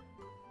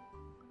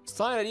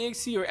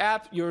 Sonic.exe,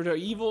 you're the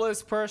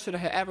evilest person I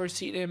have ever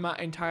seen in my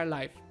entire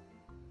life.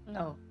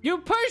 No. You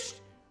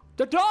pushed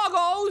the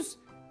doggos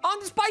on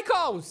the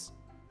spikos.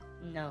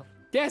 No.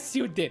 Yes,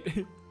 you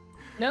did.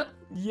 Nope.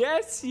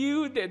 Yes,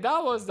 you did.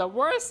 That was the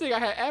worst thing I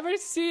had ever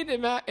seen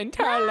in my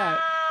entire life.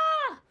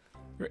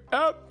 You're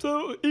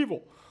absolutely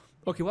evil.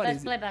 Okay, what is it?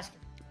 Let's play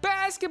basketball.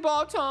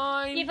 Basketball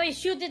time. If I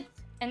shoot it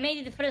and made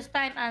it the first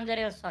time, I'm the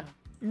real Sonic.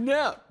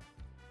 No.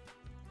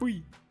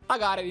 I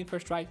got it in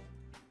first try.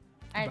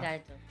 I got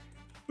it too.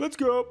 Let's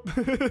go. I'm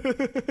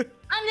the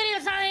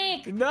real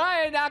Sonic.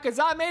 No, not because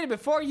I made it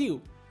before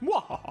you.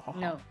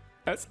 No.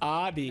 That's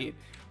I did.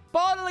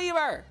 Ball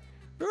lever.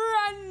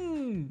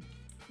 Run.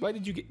 Why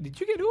did you get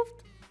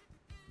oofed?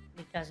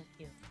 Because of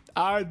you.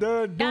 I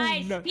didn't do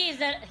nothing.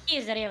 Guys,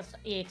 he's the real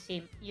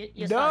EXE. You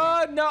no, saw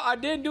that. No, I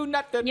didn't do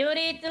nothing. You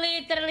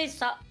literally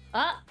saw.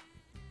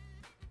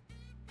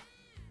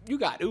 You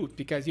got oofed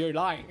because you're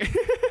lying.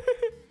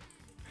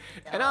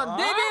 And I'm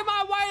digging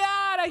my way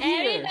out of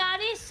here.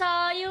 Everybody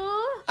saw you.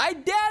 I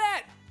did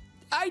it.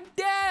 I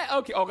did it.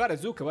 Okay. Oh, got a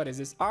Zuka. What is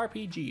this?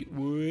 RPG.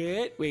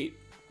 Wait.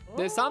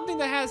 There's something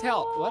that has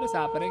health. What is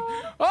happening?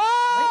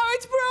 Oh,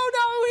 it's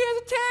Bruno. He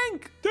has a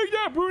tank. Take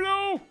that,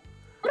 Bruno.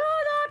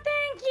 Bruno,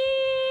 thank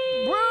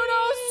you.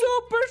 Bruno's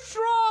super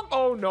strong.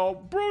 Oh, no.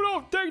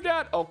 Bruno, take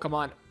that. Oh, come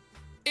on.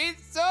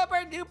 It's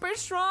super duper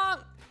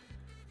strong.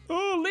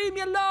 Oh, leave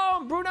me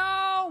alone,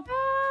 Bruno.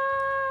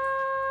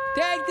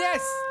 Take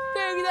this.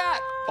 Take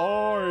that.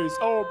 Oh, he's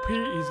OP.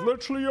 He's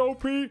literally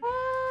OP.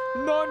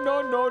 No.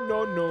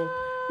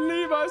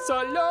 Leave us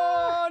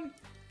alone.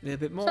 A little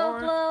bit more. So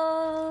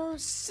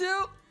close.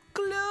 So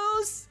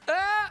close.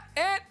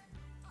 And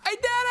I did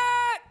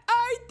it.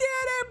 I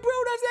did it.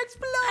 Bruno's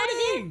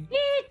exploding. I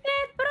did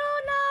it,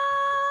 Bruno.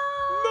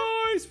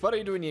 Nice. What are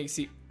you doing,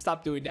 EXE?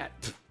 Stop doing that.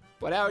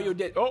 Whatever you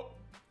did. Oh,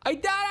 I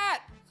did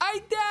it. I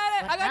did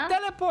it. What I got now?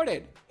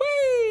 teleported.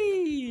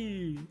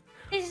 Whee.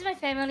 This is my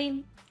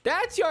family.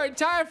 That's your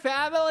entire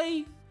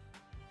family?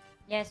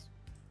 Yes.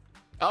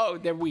 Oh,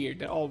 they're weird.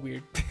 They're all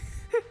weird.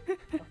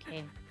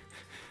 Okay.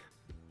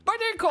 But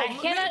they're cool.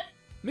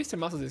 Mr.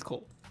 Muscles is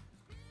cool.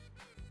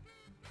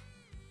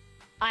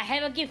 I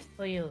have a gift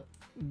for you.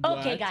 What?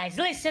 Okay, guys,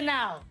 listen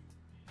now.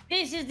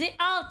 This is the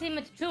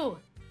ultimate truth.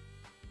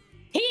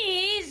 He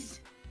is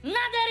not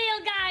a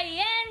real guy,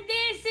 and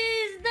this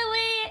is the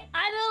way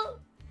I will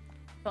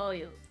show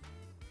you.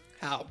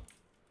 How?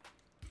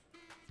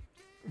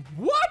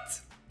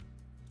 What?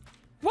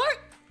 What?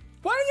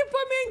 Why did you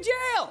put me in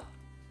jail?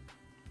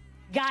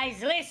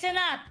 Guys, listen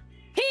up.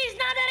 He's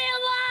not a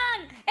real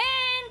one,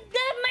 and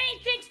the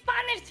Matrix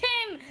punished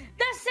him.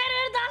 The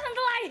server doesn't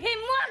like him.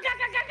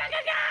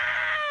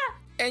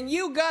 And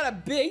you got a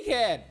big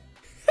head.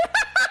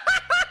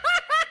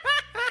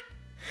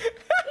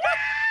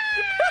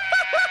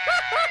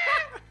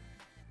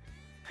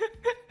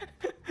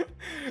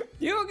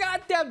 You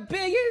got the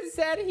biggest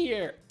head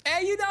here,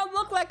 and you don't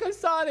look like a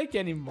Sonic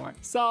anymore.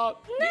 So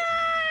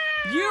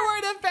you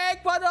were the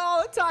fake one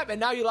all the time, and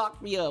now you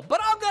locked me up. But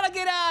I'm gonna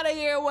get out of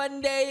here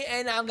one day,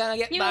 and I'm gonna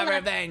get my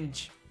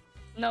revenge.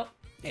 No.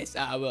 Yes,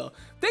 I will.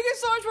 Thank you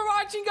so much for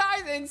watching,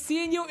 guys, and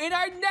seeing you in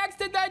our next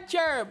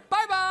adventure.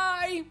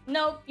 Bye-bye.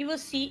 No, you will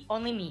see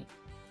only me.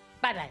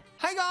 Bye-bye.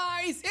 Hi,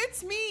 guys.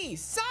 It's me,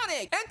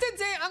 Sonic. And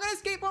today, I'm gonna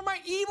escape from my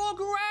evil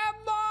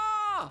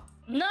grandma.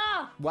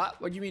 No.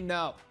 What? What do you mean,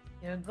 no?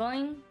 You're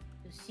going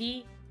to to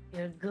see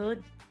your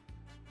good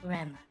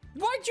grandma.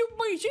 Why'd you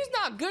be? She's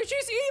not good.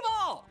 She's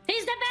evil.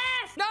 He's the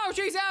best. No,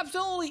 she's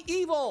absolutely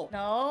evil.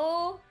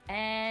 No.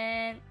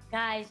 And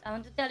guys, I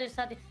want to tell you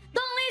something.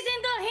 Don't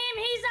listen to him.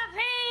 He's a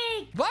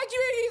fake. Why'd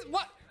you? He's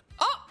what?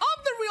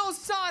 I'm the real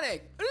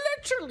Sonic.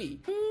 Literally.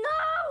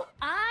 No,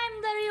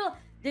 I'm the real.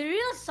 The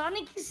real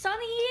Sonic is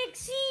Sonic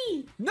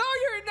EXE. No,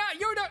 you're not.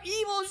 You're the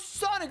evil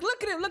Sonic.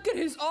 Look at him. Look at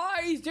his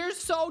eyes. They're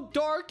so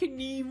dark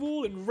and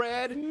evil and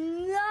red.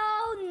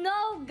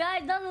 No,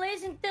 guys, don't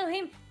listen to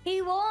him.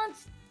 He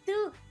wants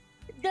to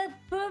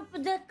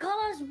the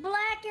colors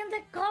black and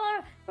the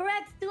color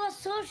red to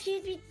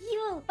associate with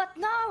evil. But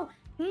no,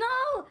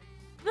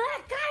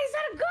 black guys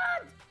are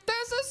good.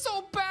 This is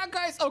so bad,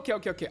 guys. Okay.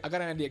 I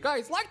got an idea.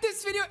 Guys, like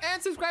this video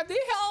and subscribe. They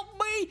help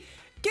me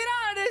get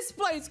out of this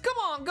place. Come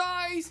on,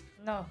 guys.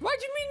 No.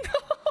 Why'd you mean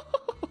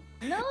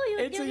no? No,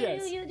 It's a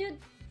yes.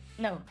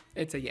 No.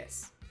 It's a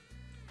yes.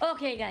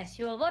 Okay, guys,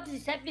 you will watch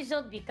this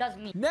episode because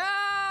me.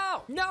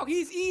 No,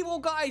 he's evil,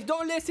 guys.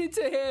 Don't listen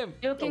to him.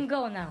 You can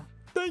go now.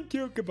 Thank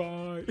you.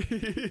 Goodbye.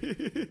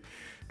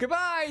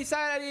 Goodbye,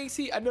 Silent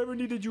EXE. I never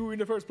needed you in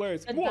the first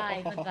place.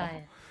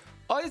 Goodbye.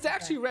 Oh, it's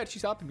actually red.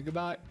 She's helping me.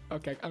 Goodbye.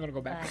 Okay, I'm gonna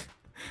go back.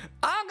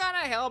 I'm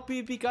gonna help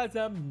you because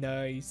I'm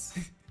nice.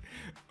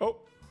 Oh,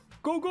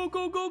 go.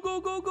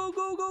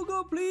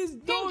 Please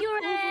don't. Thank you,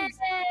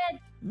 Red.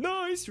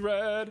 Nice,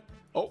 Red.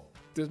 Oh,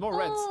 there's more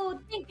reds. Oh,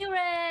 thank you,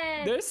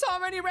 Red. There's so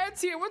many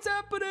reds here. What's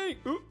happening?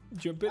 Ooh,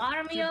 jump in.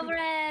 Army of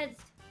Reds.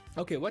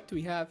 Okay, what do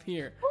we have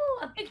here?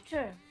 Ooh, a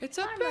picture. It's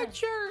a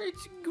picture.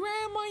 It's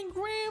Grandma and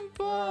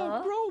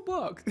Grandpa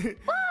Roblox.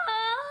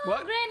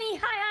 What? Granny,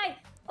 hi.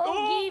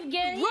 Oh, give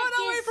Granny a kiss. Run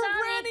away from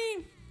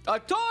Granny. I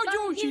told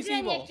you she's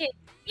evil.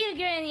 Give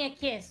Granny a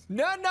kiss.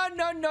 No.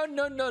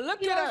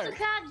 Look at her.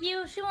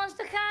 She wants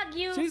to hug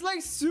you. She's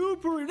like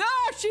super. No,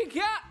 she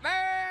got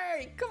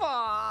me. Come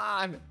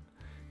on.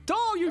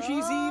 Told you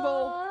she's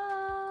evil.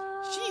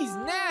 She's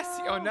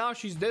nasty. Oh, now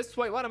she's this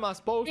way. What am I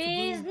supposed to do?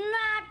 She's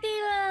not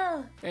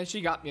evil. And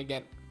she got me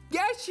again.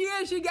 Yes, she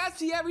is. She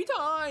gets me every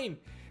time.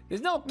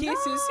 There's no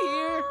kisses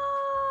here.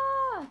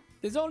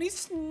 There's only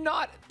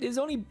snot. There's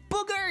only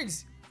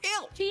boogers.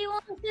 Ew. She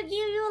wants to give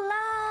you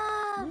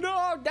love.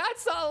 No,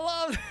 that's not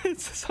love.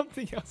 It's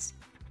something else.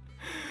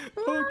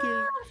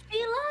 Okay. She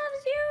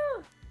loves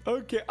you.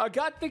 Okay, I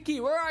got the key.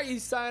 Where are you,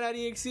 Silent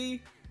EXE?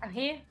 I'm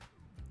here.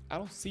 I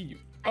don't see you.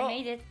 I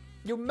made it.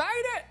 You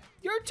made it.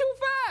 You're too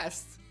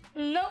fast.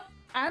 Nope.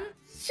 I'm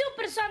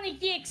Super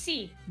Sonic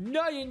EXE.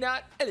 No, you're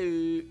not.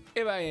 Hello.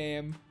 Here I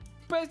am.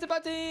 Press the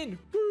button.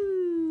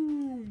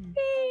 Woo.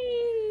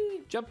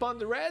 Whee. Jump on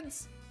the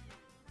reds.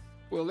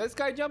 Will this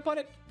guy jump on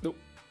it? Nope.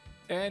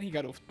 And he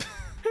got off.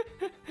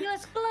 He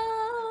was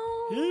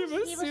close. He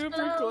was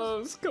super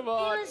close. Come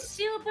on. He was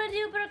super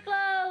duper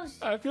close.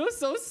 I feel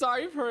so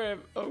sorry for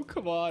him. Oh,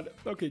 come on.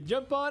 Okay,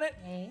 jump on it.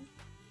 Okay.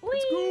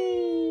 Let's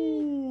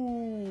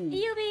go.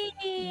 You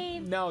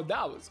beam. Now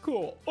that was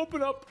cool.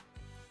 Open up.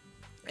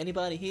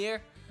 Anybody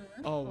here?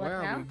 Oh, What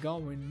where now? are we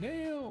going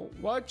now?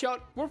 Watch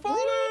out. We're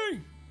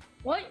falling.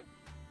 What?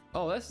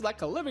 Oh, that's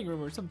like a living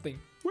room or something.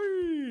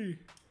 Whee.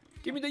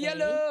 Give me the Okay.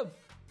 yellow.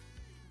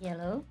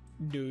 Yellow.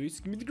 Nice.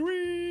 Give me the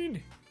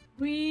green.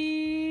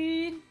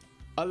 Green.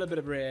 A little bit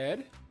of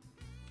red.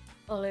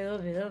 A little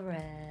bit of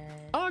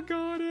red. I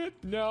got it.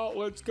 Now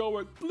let's go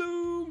with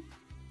blue.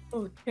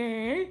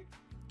 Okay.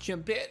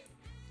 Jump it.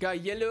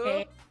 Got yellow.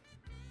 Okay.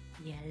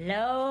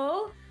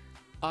 Yellow.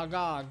 I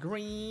got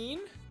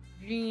green.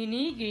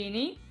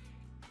 Greeny.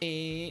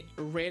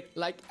 And red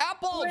like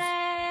apples.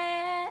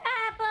 Red.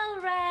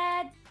 Apple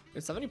red.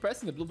 Is somebody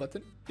pressing the blue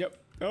button? Yep.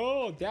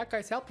 Oh, that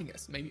guy's helping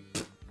us. Maybe.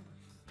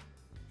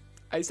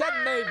 I said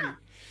maybe.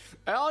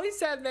 I only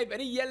said maybe.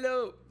 Any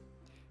yellow.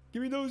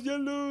 Give me those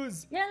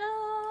yellows.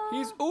 Yellow.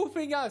 He's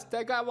oofing us.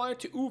 That guy wanted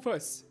to oof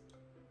us.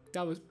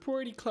 That was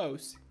pretty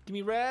close. Give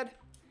me red.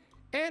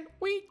 And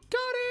we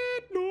got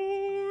it.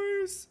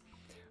 Nice.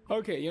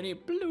 Okay, you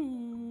need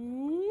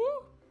blue.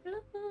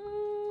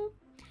 Blue.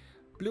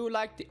 Blue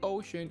like the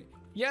ocean.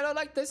 Yellow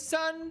like the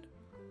sun.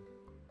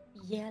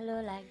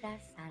 Yellow like the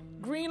sun.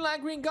 Green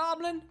like Green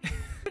Goblin.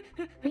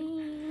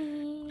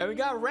 Green. And we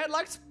got red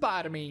like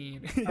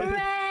Spider-Man.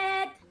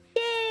 Red.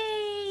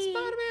 Yay.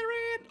 Spider-Man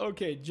red.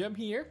 Okay, jump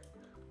here.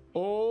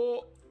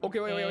 Oh, okay,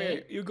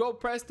 wait. You go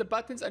press the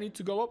buttons. I need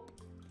to go up.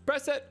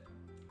 Press it.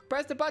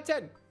 Press the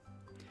button.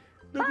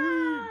 The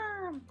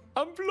green.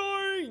 I'm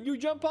flying. You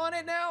jump on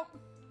it now.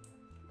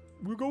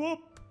 We go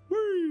up.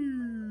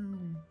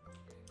 Woo.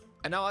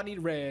 And now I need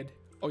red.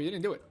 Oh, you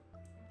didn't do it.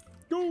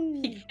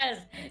 Go. Because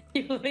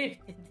you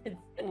lifted it.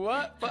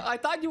 What? But I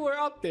thought you were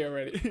up there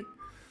already.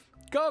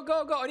 Go.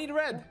 I need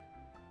red.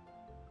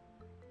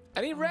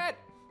 I need red.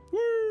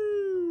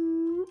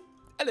 Woo.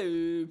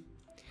 Hello.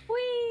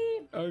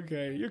 Whee.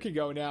 Okay, you can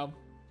go now.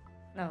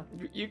 No.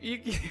 You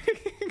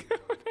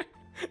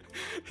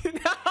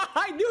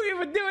I knew you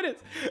would do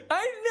this.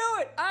 I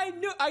knew it.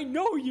 I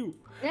know you.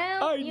 No,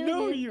 I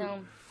know didn't you.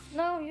 know.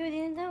 No, you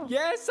didn't know.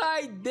 Yes,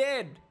 I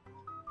did.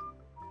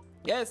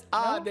 Yes,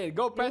 I No, did.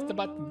 Go press the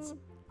buttons.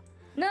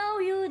 No,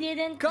 you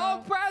didn't.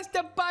 Go press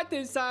the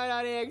button,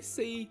 Cyanide.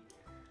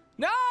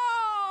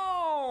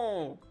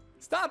 No!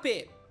 Stop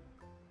it.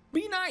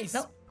 Be nice.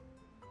 No.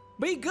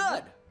 Be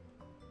good.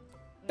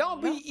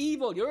 Don't No. be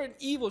evil. You're an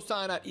evil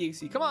Cyanide.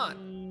 Come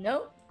on.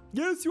 No.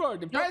 Yes, you are.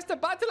 Then press the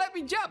button. Let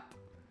me jump.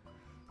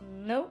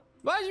 No.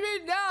 Watch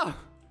me now.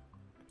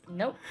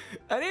 Nope.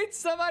 I need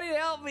somebody to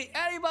help me.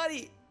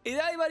 Anybody? Is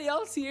anybody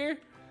else here?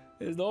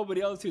 There's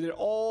nobody else here. They're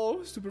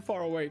all super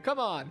far away. Come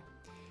on.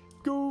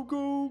 Go,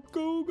 go,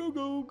 go, go,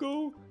 go,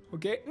 go.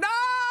 Okay.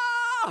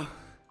 No!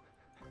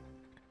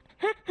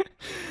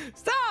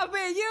 Stop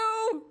it,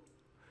 you!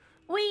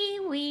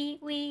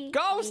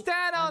 Go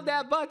stand on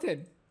that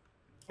button.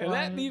 And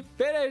let me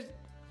finish.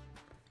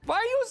 Why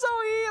are you so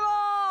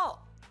evil?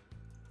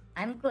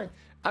 I'm good.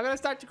 I'm gonna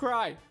start to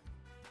cry.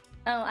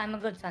 Oh, I'm a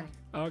good Sonic.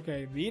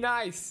 Okay, be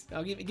nice.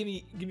 Now give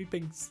me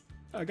pinks.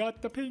 I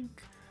got the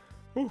pink.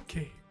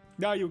 Okay,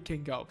 now you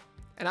can go.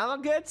 And I'm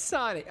a good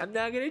Sonic. I'm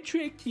not gonna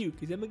trick you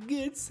because I'm a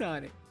good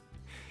Sonic.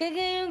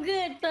 You're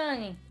good,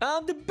 Sonic.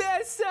 I'm the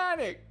best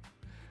Sonic.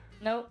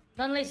 No,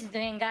 don't listen to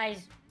him,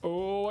 guys.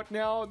 Oh, what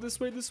now? This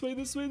way, this way,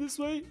 this way, this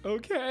way.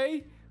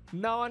 Okay.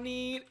 Now I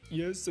need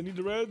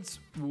the reds.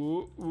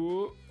 Whoa,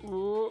 whoa,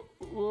 whoa,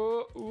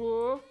 whoa,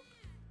 whoa.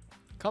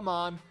 Come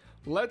on.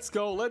 Let's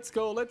go, let's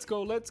go, let's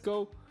go, let's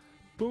go.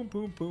 Boom,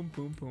 boom, boom,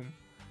 boom, boom.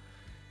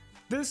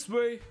 This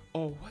way.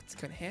 Oh, what's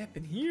gonna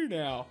happen here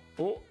now?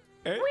 Oh,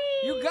 hey,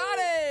 you got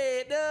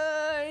it.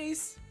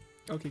 Nice.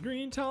 Okay,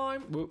 green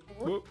time. Whoop,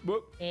 whoop,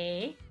 whoop.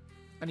 Hey.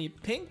 I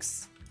need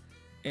pinks.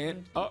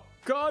 And,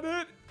 got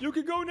it. You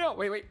can go now.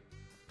 Wait.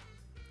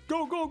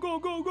 Go, go, go,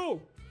 go,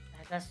 go.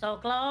 That was so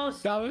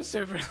close. That was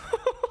super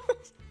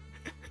close.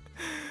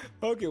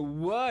 Okay,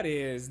 what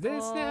is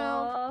this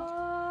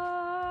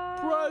now?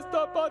 Press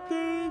the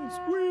buttons.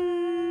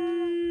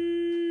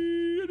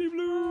 Whee! Any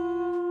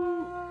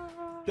blue.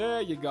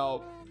 There you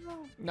go.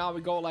 Now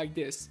we go like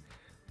this.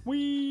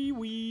 Wee,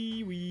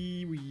 wee,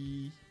 wee,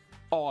 wee.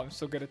 Oh, I'm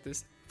so good at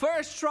this.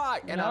 First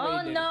try. And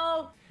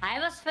No, I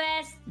was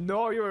fast.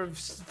 No, you were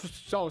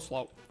so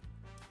slow.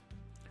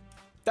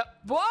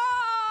 What?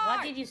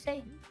 What did you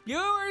say? You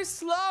were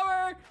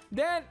slower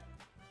than...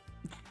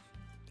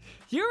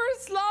 You were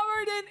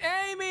slower than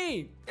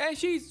Amy. And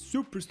she's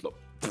super slow.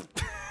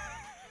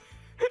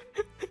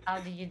 How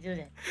did you do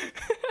that?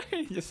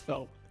 I just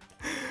fell.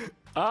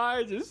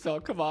 I just fell.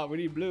 Come on, we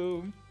need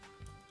bloom.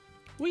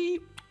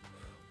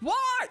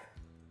 What?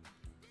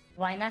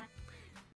 Why not?